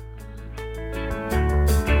 will you?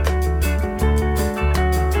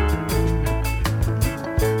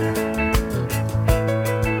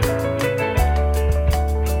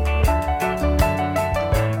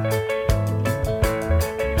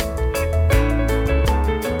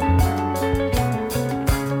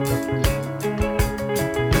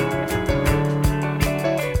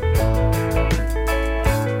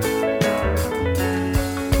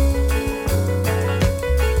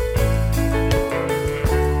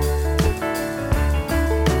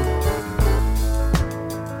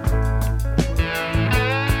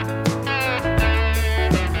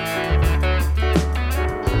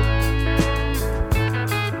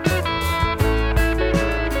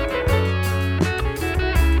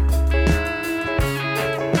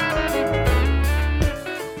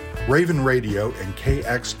 Ravin Radio and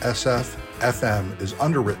KXSF FM is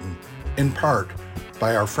underwritten, in part,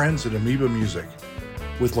 by our friends at Amoeba Music.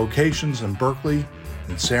 With locations in Berkeley,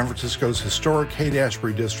 in San Francisco's historic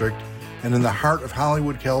Haight-Ashbury district, and in the heart of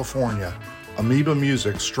Hollywood, California, Amoeba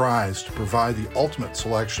Music strives to provide the ultimate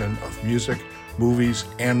selection of music, movies,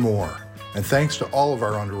 and more. And thanks to all of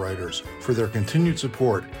our underwriters for their continued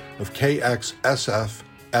support of KXSF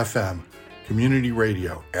FM, community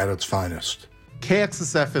radio at its finest.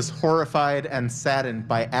 KXSF is horrified and saddened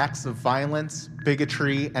by acts of violence,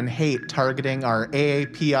 bigotry, and hate targeting our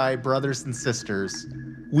AAPI brothers and sisters.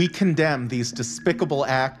 We condemn these despicable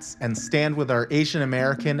acts and stand with our Asian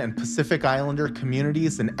American and Pacific Islander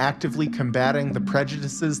communities in actively combating the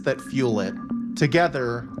prejudices that fuel it.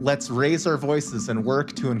 Together, let's raise our voices and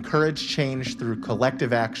work to encourage change through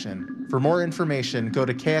collective action. For more information, go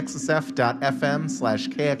to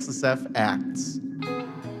kxsf.fm/kxsfacts.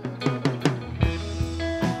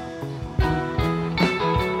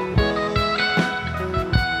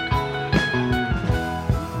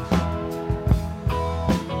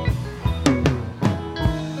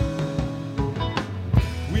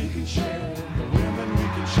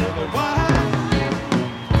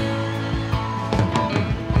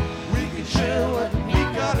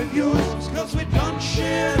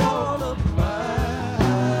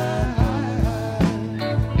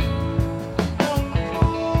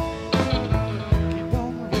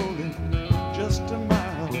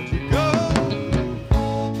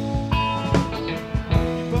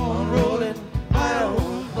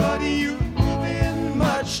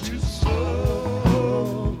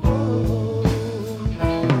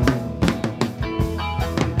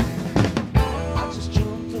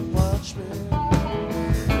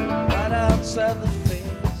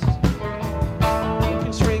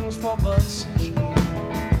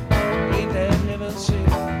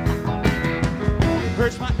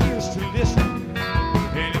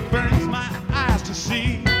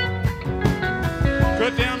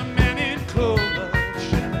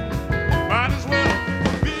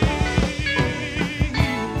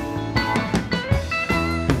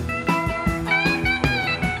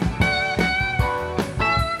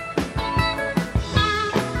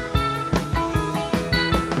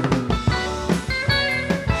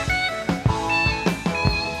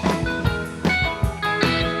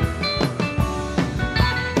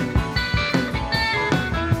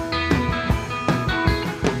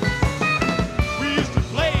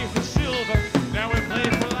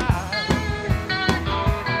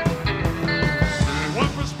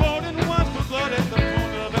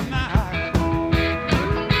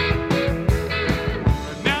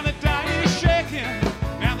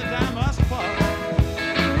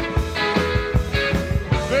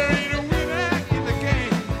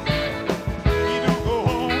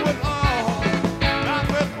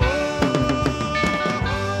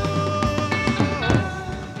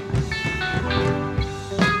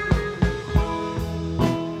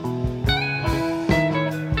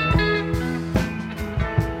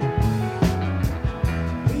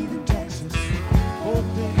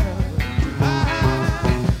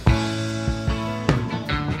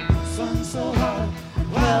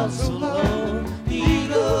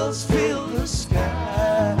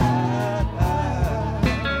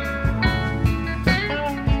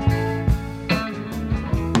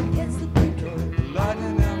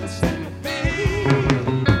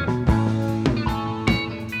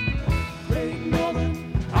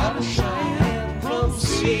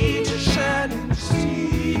 sea to shining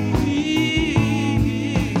sea.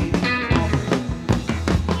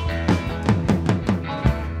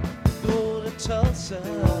 Go to Tulsa,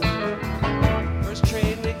 first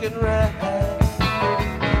train we can ride.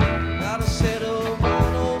 Gotta settle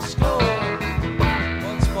one old score,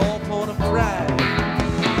 one small port of pride.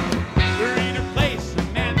 There ain't a place a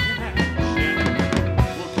man can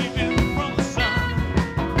hide. We'll keep him from the sun.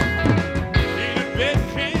 Ain't a bed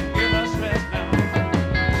can't give us rest now.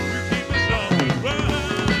 We keep us on the run.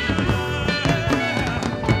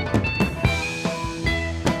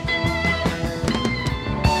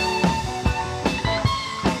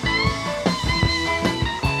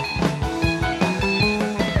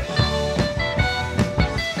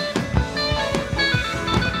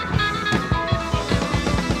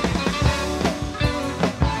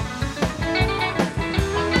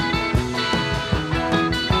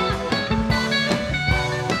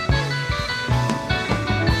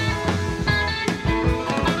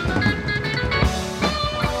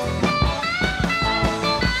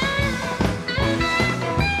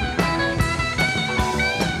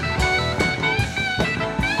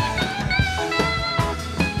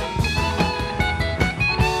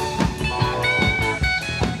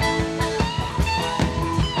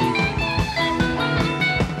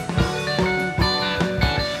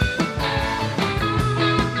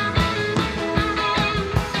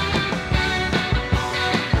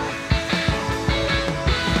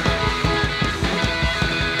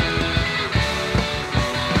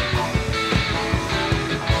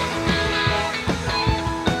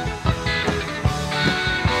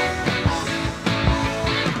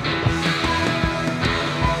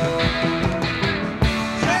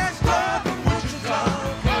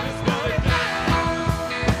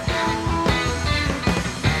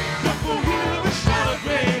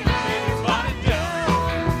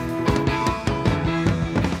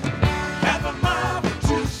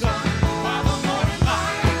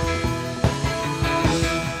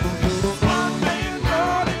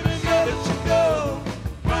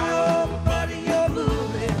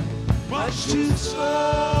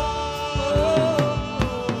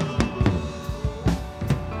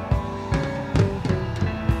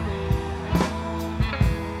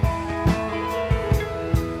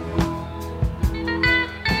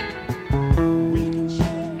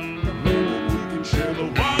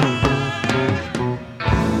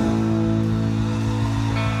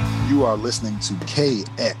 You are listening to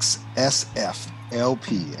KXSF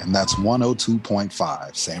LP, and that's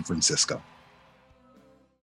 102.5 San Francisco.